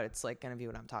talk about, it's like gonna be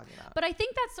what I'm talking about. But I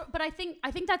think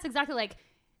that's exactly like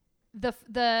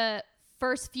the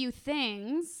first few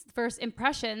things, first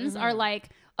impressions are like,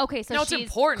 okay, so she's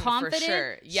important, confident. For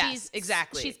sure. Yes,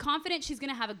 exactly. She's confident. She's going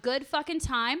to have a good fucking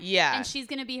time. Yeah. And she's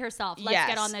going to be herself. Let's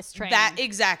get on this train. That,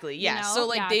 exactly. Yeah. You know? So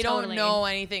like they totally. don't know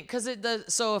anything.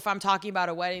 So if I'm talking about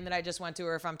a wedding that I just went to,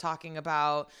 or if I'm talking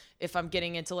about, if I'm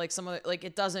getting into like some of it, like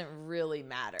it doesn't really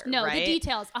matter. No, right? the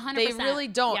details, 100%. They really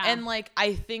don't. Yeah. And like,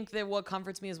 I think that what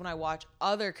comforts me is when I watch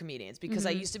other comedians, because I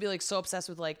used to be like so obsessed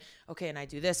with like, okay, and I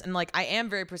do this. And like, I am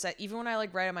very precise. Even when I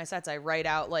like write out my sets, I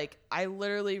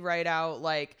literally write out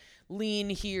like, lean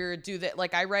here, do that.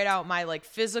 Like I write out my like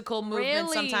physical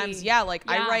movements sometimes. Yeah. Like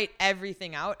I write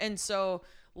everything out. And so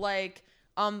like,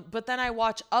 but then I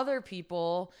watch other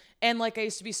people, and like I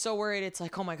used to be so worried. It's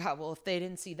like, oh my God, well, if they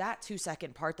didn't see that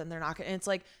 2-second part, then they're not gonna, and it's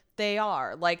like, they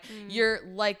are like, you're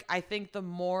like, I think the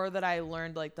more that I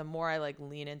learned, like the more I like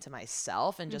lean into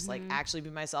myself and just like actually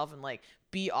be myself and like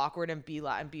be awkward and be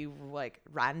loud and be like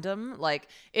random. Like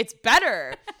it's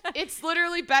better. It's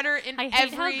literally better in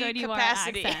every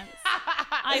capacity.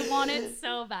 I want it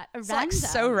so bad. It's like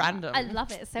so random. I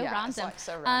love it. So random. It's like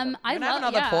so random. I love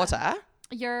another porter.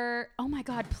 Oh my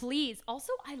God, please.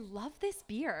 Also, I love this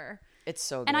beer. It's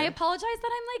so good. And I apologize that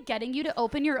I'm like getting you to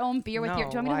open your own beer with your.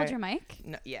 Do you want me to hold your mic?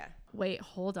 No, yeah. Wait,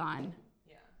 hold on.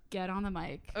 Yeah. Get on the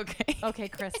mic. Okay. Okay,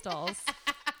 crystals.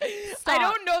 I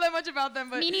don't know that much about them,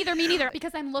 but me neither.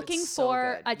 Because I'm looking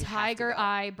for a tiger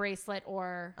eye bracelet,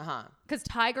 or because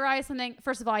tiger eye is something.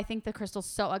 First of all, I think the crystal's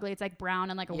so ugly. It's like brown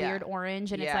and like a weird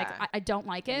orange, and it's like I don't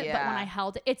like it. But when I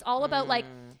held it, it's all about like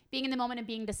being in the moment and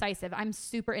being decisive. I'm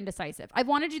super indecisive. I've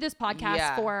wanted to do this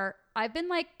podcast for. I've been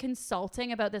like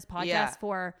consulting about this podcast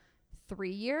for 3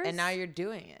 years, and now you're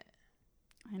doing it.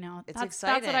 I know. It's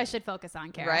exciting. That's what I should focus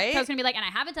on, Cara. Right? I was going to be like, and I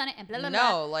haven't done it, and blah, blah, blah.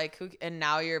 No, like, and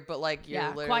now you're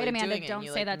literally quiet, Amanda, doing it. Don't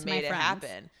you, say that to my friends. It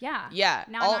happen. Yeah. Yeah.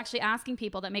 Now I'm actually asking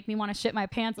people that make me want to shit my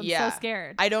pants. I'm so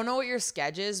scared. I don't know what your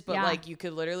sketch is, but like, you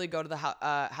could literally go to the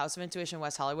House of Intuition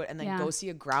West Hollywood and then go see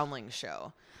a Groundling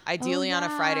show. Ideally on a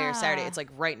Friday or Saturday. It's like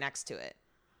right next to it.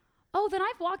 Oh, then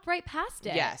I've walked right past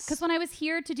it. Yes. Because when I was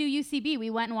here to do UCB, we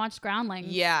went and watched Groundlings.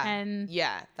 Yeah. And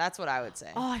that's what I would say.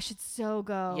 Oh, I should so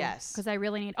go. Yes. Because I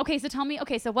really need. Okay, so tell me.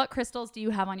 Okay, so what crystals do you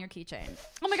have on your keychain?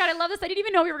 Oh my God, I love this. I didn't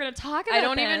even know we were going to talk about I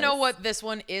don't even know what this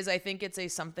one is. I think it's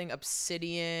something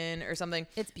obsidian or something.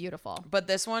 It's beautiful. But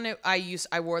this one,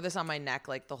 I wore this on my neck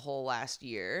like the whole last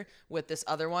year with this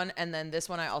other one. And then this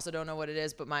one, I also don't know what it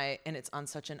is, but and it's on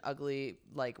such an ugly,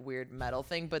 like weird metal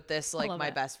thing. But this, like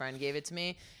my best friend gave it to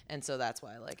me. And so that's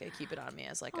why like I keep it on me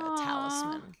as like a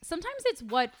talisman. Sometimes it's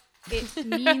what it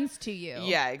means to you.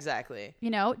 Yeah, exactly. You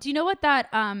know, do you know what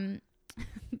that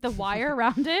the wire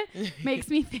around it makes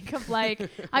me think of?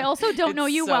 Like, I also don't know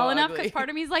you well enough, because part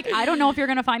of me is like, I don't know if you're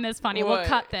gonna find this funny. We'll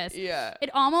cut this. Yeah.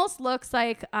 It almost looks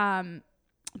like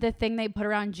the thing they put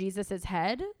around Jesus's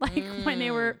head, like when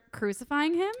they were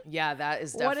crucifying him. Yeah, that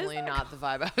is definitely not the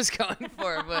vibe I was going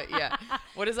for. But yeah,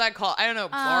 what is that called? I don't know.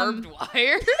 Barbed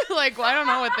wire? Like, I don't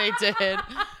know what they did.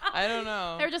 I don't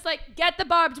know. They were just like, get the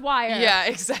barbed wire. Yeah,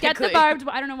 exactly. Get the barbed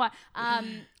wire. I don't know why.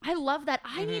 I love that.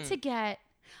 I need to get.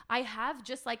 I have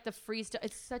just like the freestyle.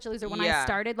 It's such a loser. When I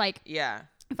started, like,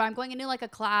 if I'm going into like a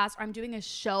class or I'm doing a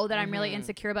show that I'm really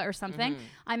insecure about or something,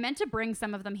 I meant to bring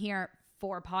some of them here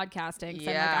for podcasting. I'm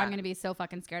like, I'm going to be so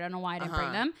fucking scared. I don't know why I didn't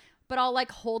bring them, but I'll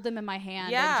like hold them in my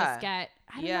hand and just get,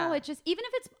 I don't know. It just, even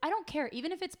if it's, I don't care.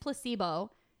 Even if it's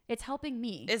placebo, it's helping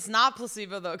me. It's not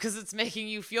placebo though, because it's making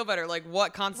you feel better. Like,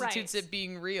 what constitutes it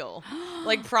being real?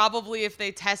 Like, probably if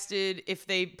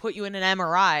they put you in an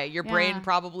MRI, your brain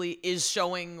probably is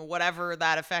showing whatever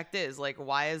that effect is. Like,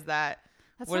 why is that?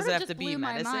 What does it have to be?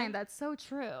 Medicine? My mind. That's so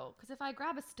true. Because if I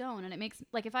grab a stone and it makes,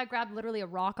 like, if I grab literally a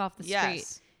rock off the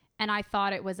street and I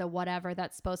thought it was a whatever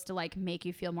that's supposed to like make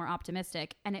you feel more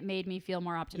optimistic, and it made me feel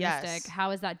more optimistic.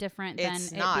 How is that different than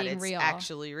it being real? It's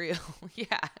actually real.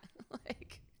 Yeah.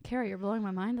 Like, Cara, you're blowing my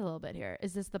mind a little bit here.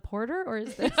 Is this the porter or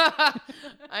is this?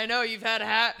 I know you've had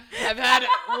I've had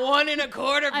 1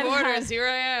 1/4 porters. Here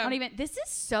I am. This is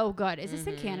so good. Is this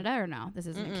in Canada or no? This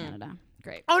isn't in Canada.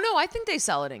 Great. Oh no, I think they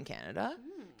sell it in Canada.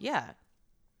 Yeah.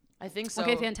 I think so.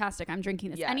 Okay, fantastic. I'm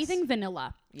drinking this. Yes. Anything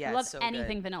vanilla. Yeah, I love so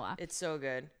anything good. vanilla. It's so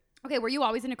good. Okay, were you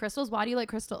always into crystals? Why do you like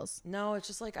crystals? No, it's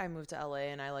just like I moved to LA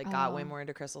and I like got way more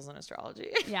into crystals and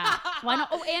astrology. Yeah. Why not?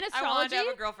 Oh, and astrology? I wanted to have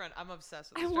a girlfriend. I'm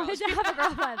obsessed with astrology. I wanted to have a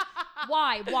girlfriend.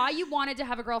 Why? Why you wanted to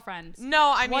have a girlfriend?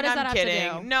 No, I mean, what does that I'm have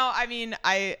kidding. to do? No, I mean,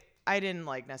 I didn't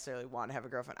like necessarily want to have a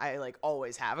girlfriend. I like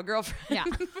always have a girlfriend. Yeah.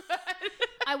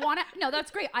 I want to, no,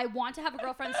 that's great. I want to have a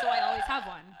girlfriend, so I always have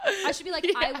one. I should be like,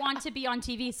 I want to be on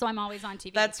TV, so I'm always on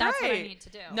TV. That's right. What I need to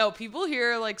do. No, people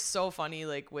here are like so funny,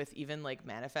 like with even like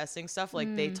manifesting stuff.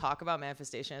 Like they talk about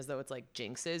manifestation as though it's like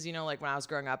jinxes. You know, like when I was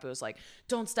growing up, it was like,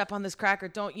 don't step on this crack or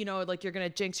don't, you know, like you're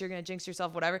going to jinx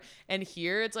yourself, whatever. And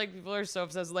here it's like people are so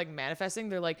obsessed with like manifesting.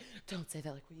 They're like, don't say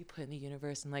that. Like what you put in the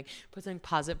universe and like put something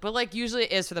positive. But like usually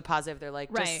it is for the positive. They're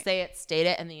like, just say it, state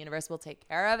it, and the universe will take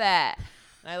care of it.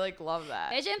 And I like love that.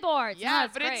 Vision boards. Yeah, no,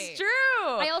 but great. it's true.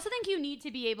 I also think you need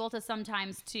to be able to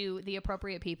sometimes to the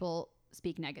appropriate people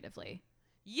speak negatively.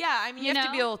 Yeah, I mean, you have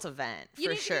to be able to vent, for sure.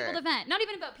 You need to be able to vent. Not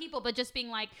even about people, but just being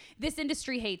like, this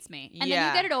industry hates me. And then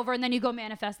you get it over, and then you go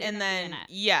manifest it. And then,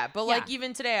 but like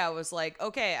even today, I was like,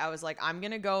 okay, I'm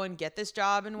going to go and get this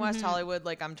job in West Hollywood.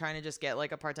 Like, I'm trying to just get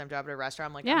like a part-time job at a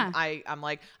restaurant. I'm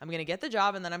like, I'm going to get the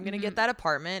job, and then I'm going to get that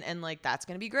apartment, and like, that's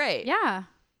going to be great. Yeah.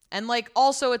 And like,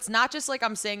 also, it's not just like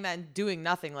I'm saying that and doing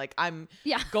nothing. Like I'm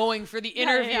going for the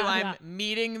interview. I'm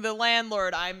meeting the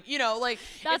landlord. I'm, you know, like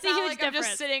that's it's a not huge like difference. I'm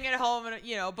just sitting at home and,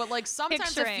 you know, but like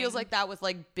sometimes it feels like that with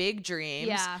like big dreams.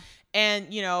 Yeah.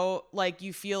 And, you know, like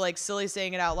you feel like silly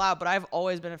saying it out loud, but I've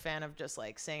always been a fan of just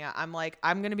like saying, I'm like,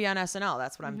 I'm going to be on SNL.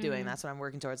 That's what I'm doing. That's what I'm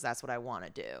working towards. That's what I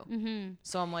want to do.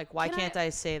 So I'm like, why can't I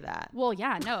say that? Well,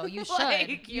 yeah, no, you should.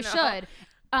 Like, you should.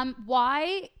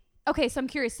 Why? Okay, so I'm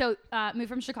curious. So, moved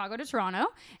from Chicago to Toronto,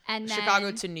 and then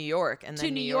Chicago to New York, and then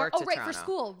to New York to right, Toronto. for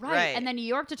school, right? And then New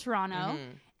York to Toronto,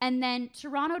 and then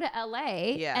Toronto to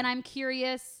LA. Yeah. And I'm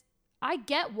curious. I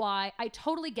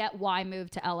totally get why I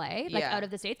moved to LA, like out of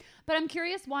the States. But I'm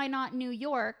curious why not New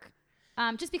York.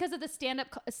 Just because of the stand-up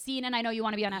scene, and I know you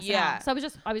want to be on SNL. Yeah. So I was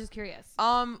just curious.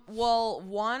 Well,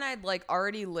 one, I'd like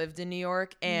already lived in New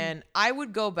York, and I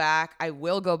would go back. I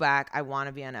will go back. I want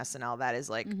to be on SNL. That is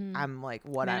like I'm like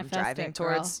what Manifest I'm driving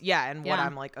towards. Girl. Yeah, and what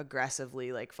I'm like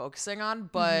aggressively like focusing on.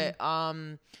 But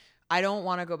I don't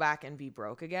want to go back and be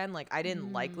broke again. Like I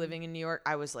didn't like living in New York.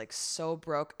 I was like so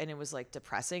broke, and it was like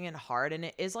depressing and hard, and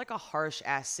it is like a harsh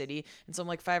ass city. And so I'm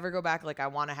like, if I ever go back, like I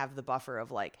want to have the buffer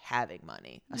of like having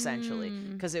money essentially,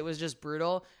 because it was just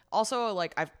brutal. Also,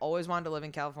 like I've always wanted to live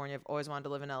in California. I've always wanted to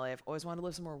live in LA. I've always wanted to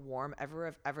live somewhere warm. Everywhere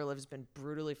I've ever lived has been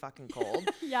brutally fucking cold.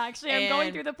 Yeah, actually, I'm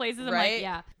going through the places. I'm like,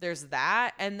 yeah. There's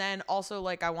that, and then also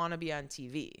like I want to be on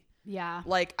TV. Yeah.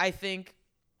 Like I think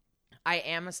I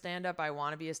am a stand-up. I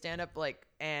want to be a stand-up, like,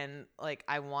 and like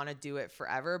I want to do it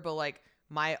forever. But like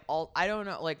I don't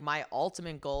know. Like my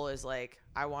ultimate goal is like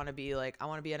I want to be on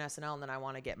SNL, and then I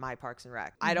want to get my Parks and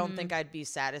Rec. I don't think I'd be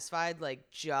satisfied like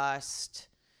just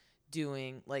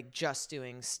doing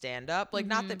stand-up. Like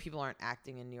not that people aren't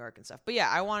acting in New York and stuff, but yeah,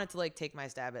 I wanted to like take my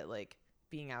stab at like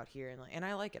being out here, and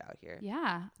I like it out here.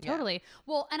 Yeah, totally. Yeah.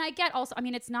 Well, and I get also, I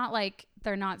mean, it's not like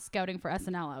they're not scouting for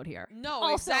SNL out here. No,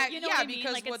 also, exactly. You know yeah, what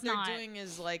because like, what they're doing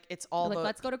is like it's all like,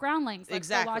 let's go to Groundlings. Let's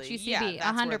go watch UCB. Yeah,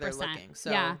 that's 100%. where they're looking. So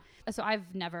yeah. So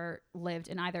I've never lived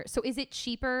in either. So is it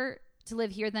cheaper to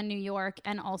live here than New York,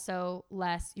 and also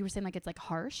less? You were saying like it's like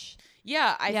harsh.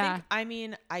 Yeah,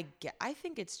 I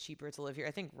think it's cheaper to live here.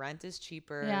 I think rent is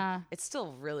cheaper. Yeah, it's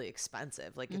still really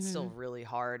expensive. Like it's still really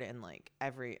hard, and like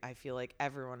I feel like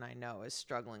everyone I know is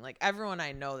struggling. Like everyone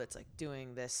I know that's like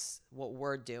doing this, what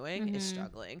we're doing, is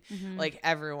struggling. Like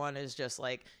everyone is just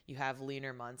like, you have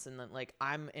leaner months, and then like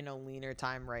I'm in a leaner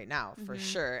time right now for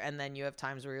sure, and then you have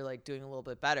times where you're like doing a little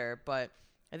bit better, but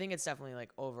I think it's definitely like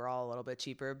overall a little bit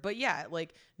cheaper. But yeah,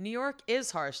 like New York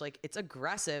is harsh. Like it's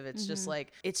aggressive. It's just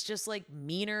like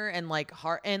meaner and like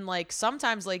hard. And like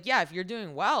sometimes like, yeah, if you're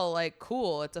doing well, like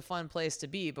cool, it's a fun place to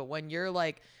be. But when you're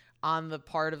like on the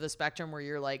part of the spectrum where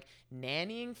you're like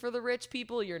nannying for the rich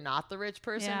people, you're not the rich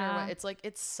person, or what, it's like,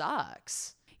 it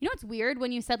sucks. You know, it's weird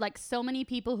when you said like so many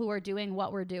people who are doing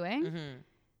what we're doing.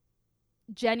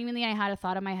 Genuinely, I had a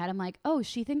thought in my head. I'm like, oh,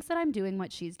 she thinks that I'm doing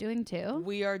what she's doing too.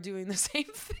 We are doing the same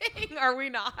thing, are we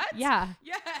not? Yeah.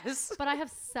 Yes. But I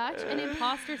have such an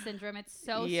imposter syndrome. It's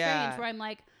so strange where I'm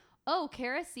like, oh,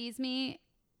 Cara sees me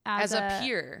as a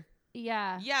peer.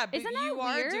 Yeah. Yeah, but Isn't that you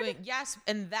are weird? doing, yes,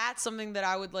 and that's something that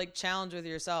I would like challenge with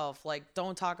yourself. Like,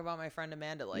 don't talk about my friend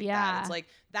Amanda like that. It's like,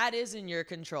 that is in your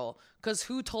control. Because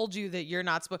who told you that you're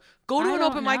not supposed go to an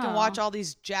open mic and watch all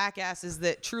these jackasses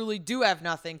that truly do have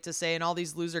nothing to say, and all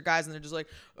these loser guys, and they're just like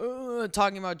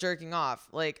talking about jerking off.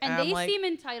 Like, and I'm they like, seem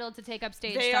entitled to take up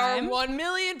stage they time. are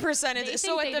 1,000,000%.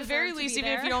 So at the very least,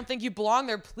 even if you don't think you belong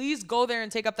there, please go there and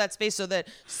take up that space so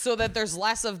that there's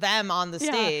less of them on the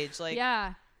stage. Like,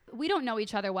 yeah. We don't know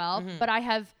each other well, but I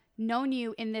have known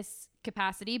you in this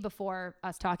capacity before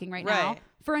us talking right now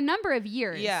for a number of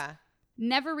years. Yeah.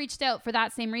 Never reached out for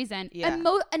that same reason. Yeah.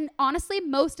 And honestly,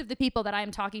 most of the people that I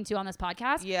am talking to on this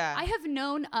podcast, Yeah. I have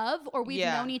known of, or we've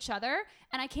known each other.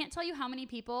 And I can't tell you how many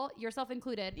people, yourself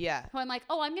included, who I'm like,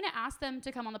 oh, I'm going to ask them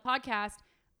to come on the podcast.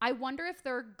 I wonder if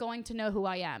they're going to know who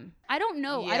I am. I don't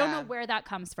know. I don't know where that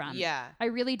comes from. Yeah. I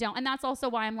really don't. And that's also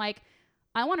why I'm like,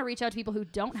 I want to reach out to people who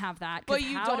don't have that. But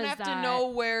you don't have to know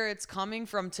where it's coming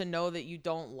from to know that you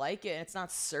don't like it. And it's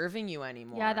not serving you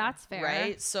anymore. Yeah, that's fair.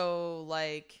 Right? So,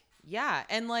 like, yeah.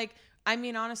 And, like, I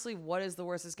mean, honestly, what is the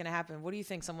worst that's going to happen? What do you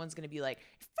think someone's going to be like,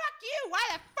 fuck you. Why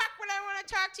the fuck would I want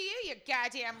to talk to you, you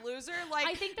goddamn loser? Like,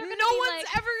 I think they're gonna no be one's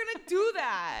like, ever going to do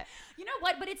that. You know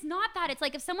what? But it's not that. It's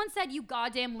like if someone said you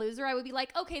goddamn loser, I would be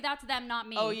like, okay, that's them, not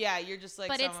me. Oh, yeah. You're just like,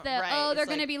 but it's the, right. they're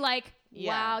going to be like,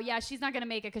 wow, yeah, she's not going to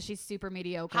make it because she's super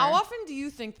mediocre. How often do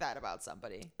you think that about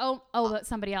somebody? But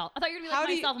somebody else. I thought you were going to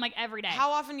be like myself. I'm like, every day.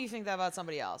 How often do you think that about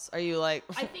somebody else? Are you like,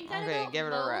 I think that okay, give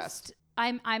it a rest?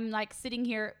 I'm like sitting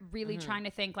here really trying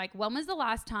to think like, when was the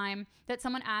last time that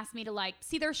someone asked me to like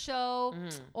see their show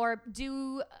or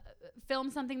do film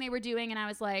something they were doing, and I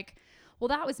was like, well,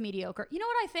 that was mediocre. You know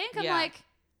what I think? I'm like,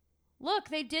 look,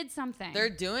 they did something. They're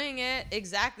doing it.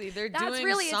 Exactly. That's doing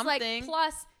really, something. It's like,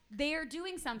 plus they're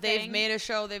doing something. They've made a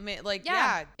show. They've made like,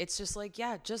 it's just like,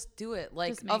 just do it.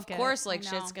 Like, of course, like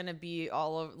shit's going to be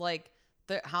all over. Like,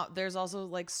 there's also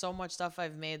like so much stuff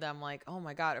I've made that I'm like, oh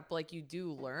my God, like you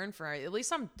do learn from it. At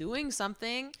least I'm doing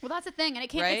something. Well, that's the thing. And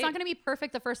it's not going to be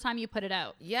perfect the first time you put it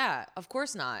out. Yeah, of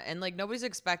course not. And like nobody's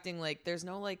expecting, like there's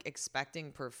no like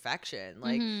expecting perfection.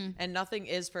 Like, and nothing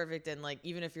is perfect. And like,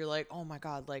 even if you're like, oh my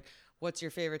God, like what's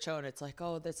your favorite show? And it's like,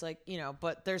 oh, that's like, you know,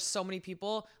 but there's so many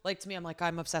people like to me, I'm like,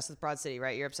 I'm obsessed with Broad City,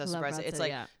 right? You're obsessed with Broad City. It's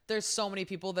like, there's so many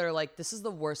people that are like, this is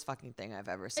the worst fucking thing I've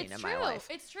ever seen in my life.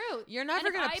 It's true. You're never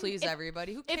going to please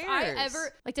everybody. Who cares? If I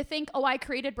ever like to think, oh, I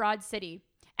created Broad City,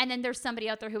 and then there's somebody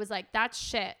out there who was like, that's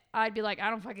shit, I'd be like,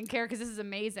 I don't fucking care because this is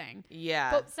amazing.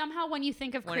 Yeah. But somehow when you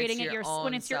think of creating it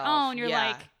when it's your own, you're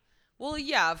like, well,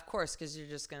 yeah, of course, because you're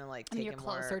just going to like take it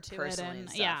closer more to personally it and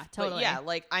stuff. Yeah, totally. But yeah,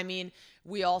 like, I mean,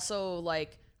 we also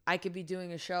like, I could be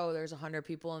doing a show. There's 100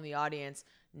 people in the audience.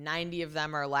 90 of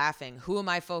them are laughing. Who am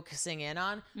I focusing in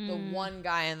on? The one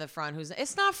guy in the front who's,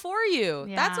 it's not for you.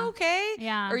 Yeah. That's okay.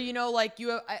 Yeah. Or, you know, like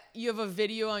you have a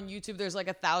video on YouTube. There's like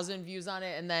 1,000 views on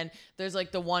it. And then there's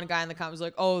like the one guy in the comments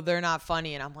like, oh, they're not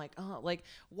funny. And I'm like, oh, like,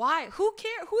 why? Who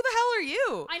cares? Who the hell are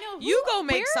you? I know. You go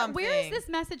make something. Where is this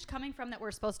message coming from that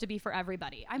we're supposed to be for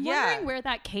everybody? I'm wondering where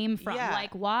that came from. Yeah.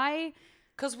 Like, why?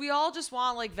 Because we all just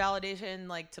want like validation,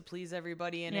 like to please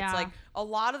everybody. And it's like a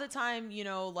lot of the time, you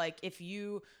know, like if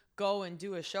you go and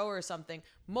do a show or something,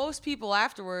 most people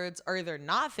afterwards are either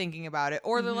not thinking about it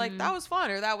or they're like, that was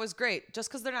fun or that was great. Just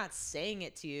because they're not saying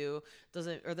it to you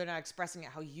doesn't, or they're not expressing it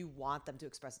how you want them to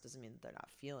express it, doesn't mean that they're not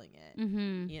feeling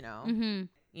it. You know?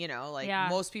 You know, like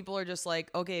most people are just like,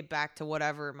 okay, back to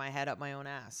whatever, my head up my own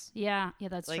ass. Yeah,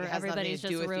 that's like, true. It has Everybody's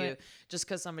nothing to do just with you. Just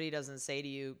because somebody doesn't say to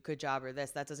you, good job or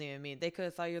this, that doesn't even mean they could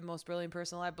have thought you're the most brilliant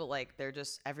person alive, but like they're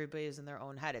just, everybody's in their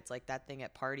own head. It's like that thing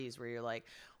at parties where you're like,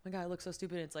 oh my God, I look so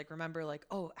stupid. And it's like, remember, like,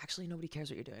 oh, actually nobody cares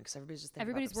what you're doing because everybody's just thinking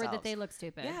everybody's about worried that they look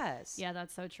stupid. Yes. Yeah,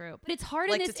 that's so true. But it's hard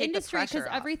like in this industry because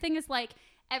everything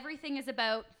is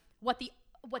about what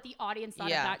the audience thought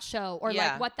of that show or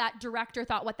like what that director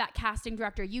thought, what that casting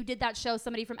director, you did that show,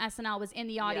 somebody from SNL was in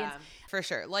the audience. Yeah, for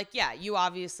sure. Like, yeah, you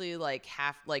obviously like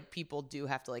people do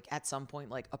have to like at some point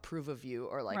like approve of you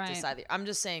or like decide. I'm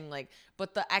just saying like,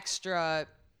 but the extra,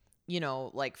 you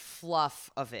know, like fluff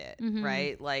of it,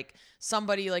 right? Like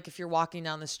somebody, like if you're walking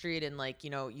down the street and like, you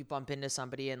know, you bump into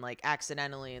somebody and like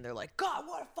accidentally and they're like, God,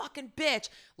 what a fucking bitch.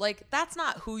 Like, that's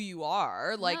not who you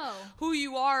are. Like who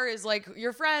you are is like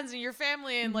your friends and your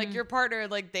family and like your partner,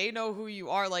 like they know who you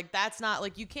are. Like, that's not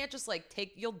like, you can't just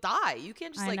like you'll die. You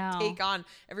can't just take on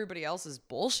everybody else's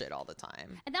bullshit all the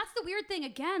time. And that's the weird thing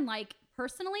again, like,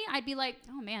 personally, I'd be like,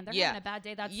 oh man, they're having a bad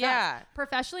day. That sucks.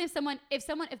 Professionally,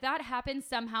 if that happens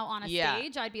somehow on a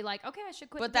stage, I'd be like, okay, I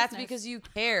should quit. But that's because you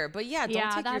care. But don't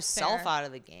take yourself out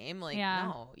of the game. Like,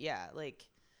 no, like,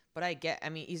 but I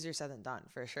mean, easier said than done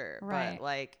for sure. Right. But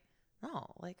like, No,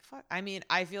 like, fuck. I mean,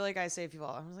 I feel like I say people,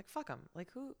 I'm like, fuck them.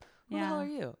 Like, who the hell are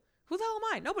you? Who the hell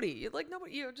am I? Nobody. Like,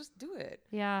 nobody. You know, just do it.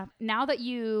 Yeah. Now that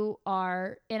you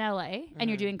are in LA and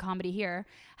you're doing comedy here,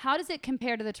 how does it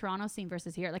compare to the Toronto scene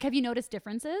versus here? Like, have you noticed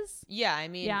differences? Yeah. I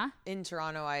mean, in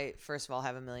Toronto, I, first of all,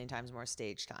 have a million times more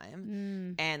stage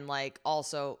time. And, like,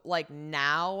 also, like,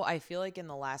 now, I feel like in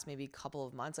the last maybe couple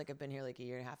of months, like, I've been here like a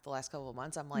year and a half, the last couple of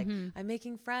months, I'm like, I'm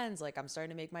making friends. Like, I'm starting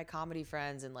to make my comedy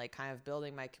friends and, like, kind of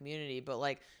building my community. But,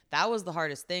 like, that was the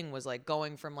hardest thing, was like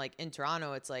going from, like, in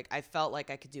Toronto, it's like I felt like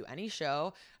I could do any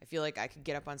show. I feel like I could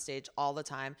get up on stage all the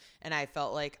time, and I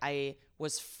felt like I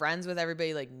was friends with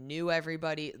everybody, like knew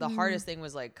everybody. The hardest thing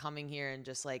was like coming here and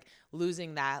just like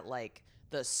losing that, like,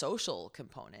 the social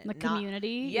component, the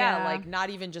community. Yeah, like not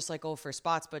even just like, oh, for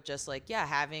spots, but just like, yeah,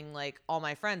 having like all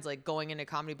my friends, like going into a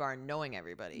comedy bar and knowing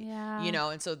everybody, you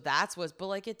know? And so that's what's, but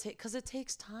like cause it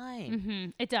takes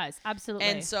time. It does. Absolutely.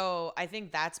 And so I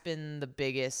think that's been the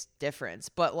biggest difference.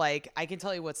 But like, I can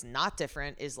tell you what's not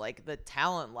different is like the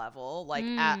talent level, like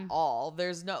at all.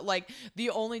 There's no, like, the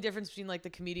only difference between like the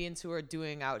comedians who are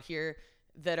doing out here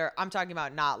that are, I'm talking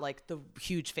about not like the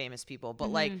huge famous people, but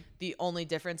like the only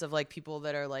difference of like people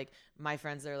that are like my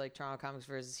friends that are like Toronto comics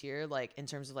versus here, like in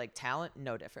terms of like talent,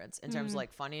 no difference. In terms of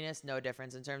like funniness, no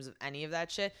difference. In terms of any of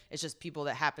that shit, it's just people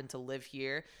that happen to live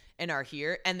here and are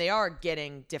here, and they are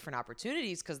getting different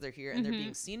opportunities because they're here, and they're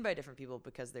being seen by different people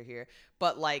because they're here.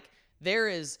 But like, there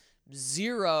is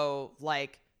zero,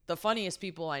 like, the funniest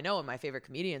people I know and my favorite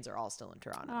comedians are all still in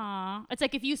Toronto. Aww. It's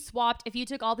like if you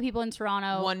took all the people in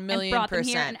Toronto 1 million and brought them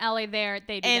here and LA there,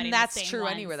 they'd be and that's the same true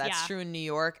ones. Anywhere. That's true in New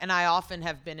York. And I often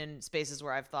have been in spaces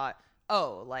where I've thought,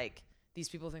 oh, like, these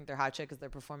people think they're hot shit because they're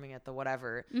performing at the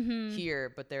whatever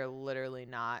here, but they're literally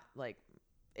not. Like,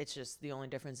 it's just the only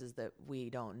difference is that we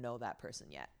don't know that person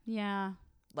yet. Yeah.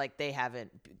 Like, they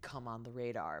haven't come on the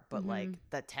radar, but like,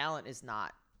 the talent is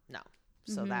not. No.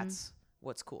 So that's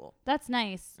what's cool. That's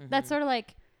nice. That's sort of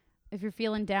like, if you're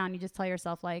feeling down, you just tell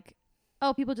yourself like,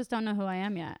 oh, people just don't know who I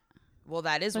am yet. Well,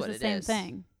 that is what it is. It's the same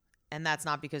thing. And that's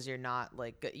not because you're not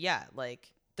like good. Yeah,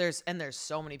 like there's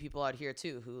so many people out here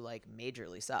too who like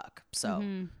majorly suck. So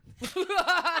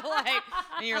like,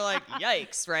 and you're like,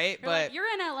 yikes, right? But like, you're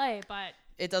in LA, but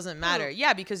it doesn't matter.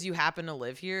 Yeah, because you happen to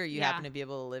live here. You happen to be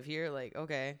able to live here. Like,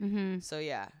 okay. So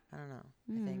yeah, I don't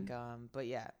know. I think, but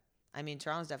yeah, I mean,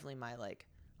 Toronto's definitely my like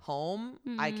home.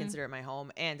 I consider it my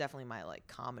home, and definitely my like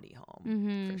comedy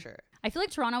home for sure. I feel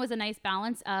like Toronto is a nice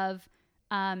balance of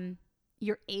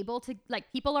you're able to,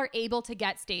 like, people are able to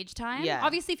get stage time. Yeah.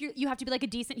 Obviously, if you have to be like a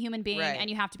decent human being,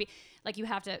 and you have to be like, you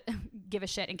have to give a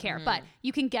shit and care, but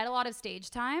you can get a lot of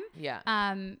stage time. Yeah.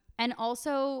 And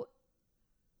also,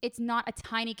 it's not a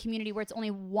tiny community where it's only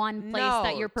one place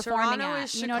that you're performing Toronto at.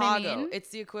 Is you Chicago. Know what I mean? It's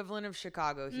the equivalent of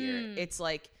Chicago here. It's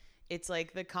like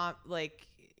the like,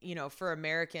 you know, for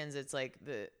Americans, it's like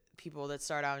the people that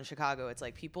start out in Chicago. It's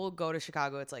like people go to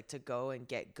Chicago. It's like to go and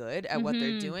get good at what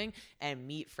they're doing and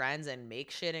meet friends and make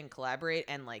shit and collaborate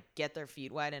and like get their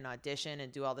feet wet and audition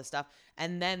and do all this stuff.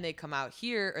 And then they come out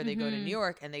here or they go to New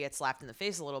York and they get slapped in the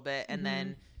face a little bit. And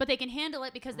then, but they can handle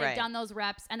it because they've done those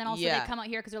reps. And then also they come out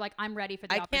here because they're like, I'm ready for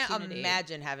the opportunity. I can't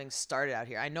imagine having started out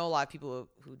here. I know a lot of people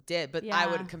who did, but I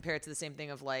would compare it to the same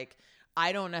thing of like,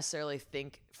 I don't necessarily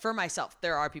think, for myself,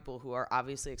 there are people who are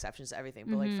obviously exceptions to everything,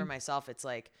 but like for myself, it's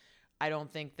like, I don't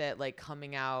think that like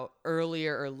coming out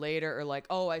earlier or later or like,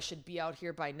 oh, I should be out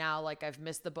here by now, like I've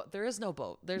missed the boat. There is no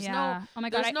boat. There's no, oh my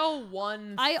God, there's no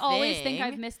one I always think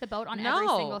I've missed the boat on every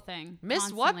single thing.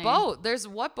 Missed what boat?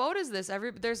 What boat is this?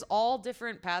 There's all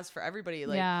different paths for everybody.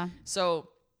 Like, so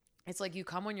it's like you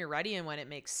come when you're ready and when it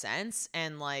makes sense,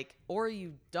 and like, or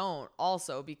you don't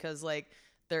also, because like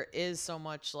there is so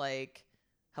much like,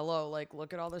 hello, like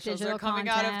look at all the shows that are coming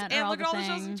out of, and look at all the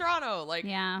shows in Toronto, like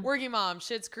Working Mom,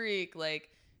 Schitt's Creek, like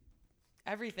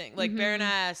everything, like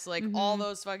Baroness, like all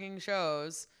those fucking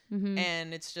shows,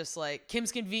 and it's just like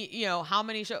Kim's Convenience, you know, how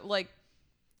many shows, like,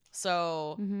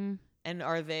 so, and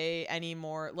are they any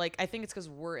more, like, I think it's because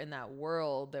we're in that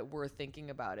world that we're thinking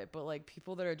about it, but like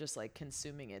people that are just like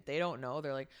consuming it, they don't know,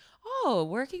 they're like, oh,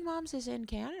 Working Moms is in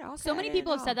Canada, okay. So many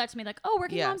people have said that to me, like, oh,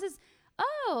 Working Moms is,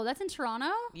 oh, that's in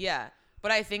Toronto? Yeah. But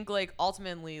I think like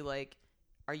ultimately, like,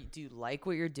 do you like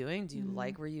what you're doing? Do you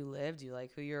like where you live? Do you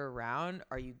like who you're around?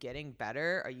 Are you getting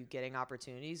better? Are you getting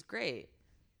opportunities? Great.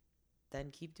 Then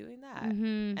keep doing that.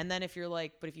 And then if you're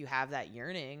like, but if you have that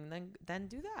yearning, then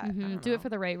do that. Do it for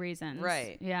the right reasons.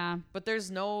 Right. Yeah. But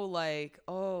there's no like,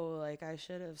 oh, like I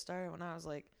should have started when I was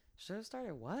like, should have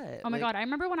started what? Oh my God. I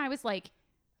remember when I was like,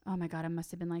 oh my God, I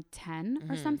must have been like 10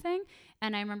 or something.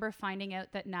 And I remember finding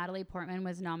out that Natalie Portman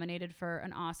was nominated for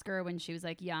an Oscar when she was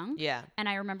like young. Yeah. And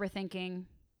I remember thinking,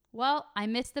 well, I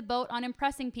missed the boat on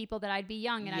impressing people that I'd be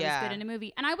young and I was good in a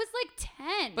movie. And I was like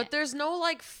 10. But there's no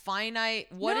like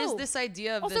finite. What is this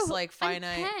idea of also, this like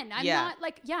finite? I'm 10. I'm not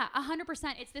like,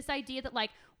 100%. It's this idea that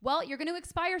like, well, you're going to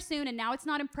expire soon and now it's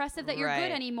not impressive that you're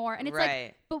good anymore. And it's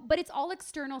like, but it's all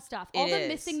external stuff. All the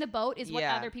missing the boat is what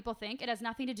other people think. It has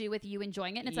nothing to do with you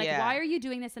enjoying it. And it's like, why are you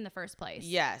doing this in the first place?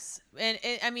 Yes. And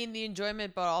I mean, the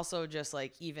enjoyment, but also just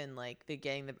like even like the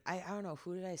getting the, I don't know,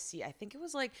 who did I see? I think it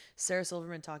was like Sarah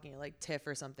Silverman talking at like TIFF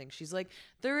or something. She's like,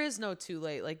 there is no too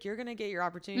late. Like you're going to get your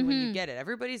opportunity when you get it.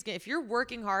 Everybody's if you're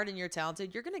working hard and you're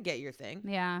talented, you're going to get your thing.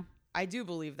 Yeah. I do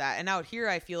believe that. And out here,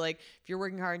 I feel like if you're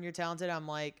working hard and you're talented, I'm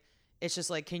like, it's just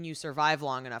like, can you survive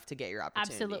long enough to get your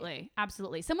opportunity?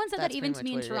 Absolutely. Someone said that even to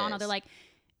me in Toronto. They're like,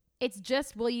 it's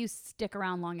just, will you stick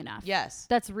around long enough? Yes.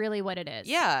 That's really what it is.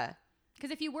 Yeah.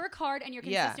 Because if you work hard and you're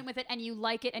consistent with it and you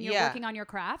like it and you're working on your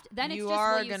craft, then it's just,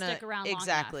 will you stick around long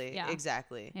enough?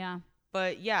 Exactly. Yeah.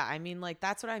 But yeah, I mean, like,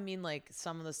 that's what I mean. Like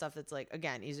some of the stuff that's like,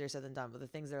 again, easier said than done, but the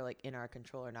things that are like in our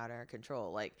control or not in our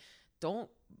control,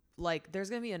 like there's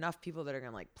going to be enough people that are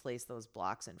going to like place those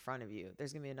blocks in front of you.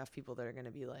 There's going to be enough people that are going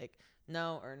to be like,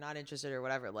 no, or not interested or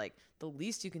whatever. Like the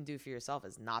least you can do for yourself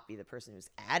is not be the person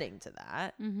who's adding to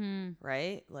that. Mm-hmm.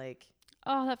 Right. Like,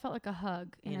 oh, that felt like a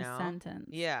hug in a sentence.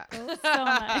 Yeah. It was so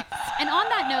nice. And on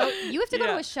that note, you have to go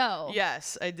to a show.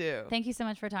 Yes, I do. Thank you so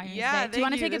much for talking to me today. Do you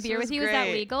want to take a beer with you? Great. Is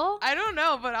that legal? I don't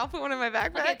know, but I'll put one in my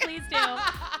backpack. Okay, please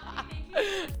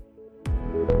do.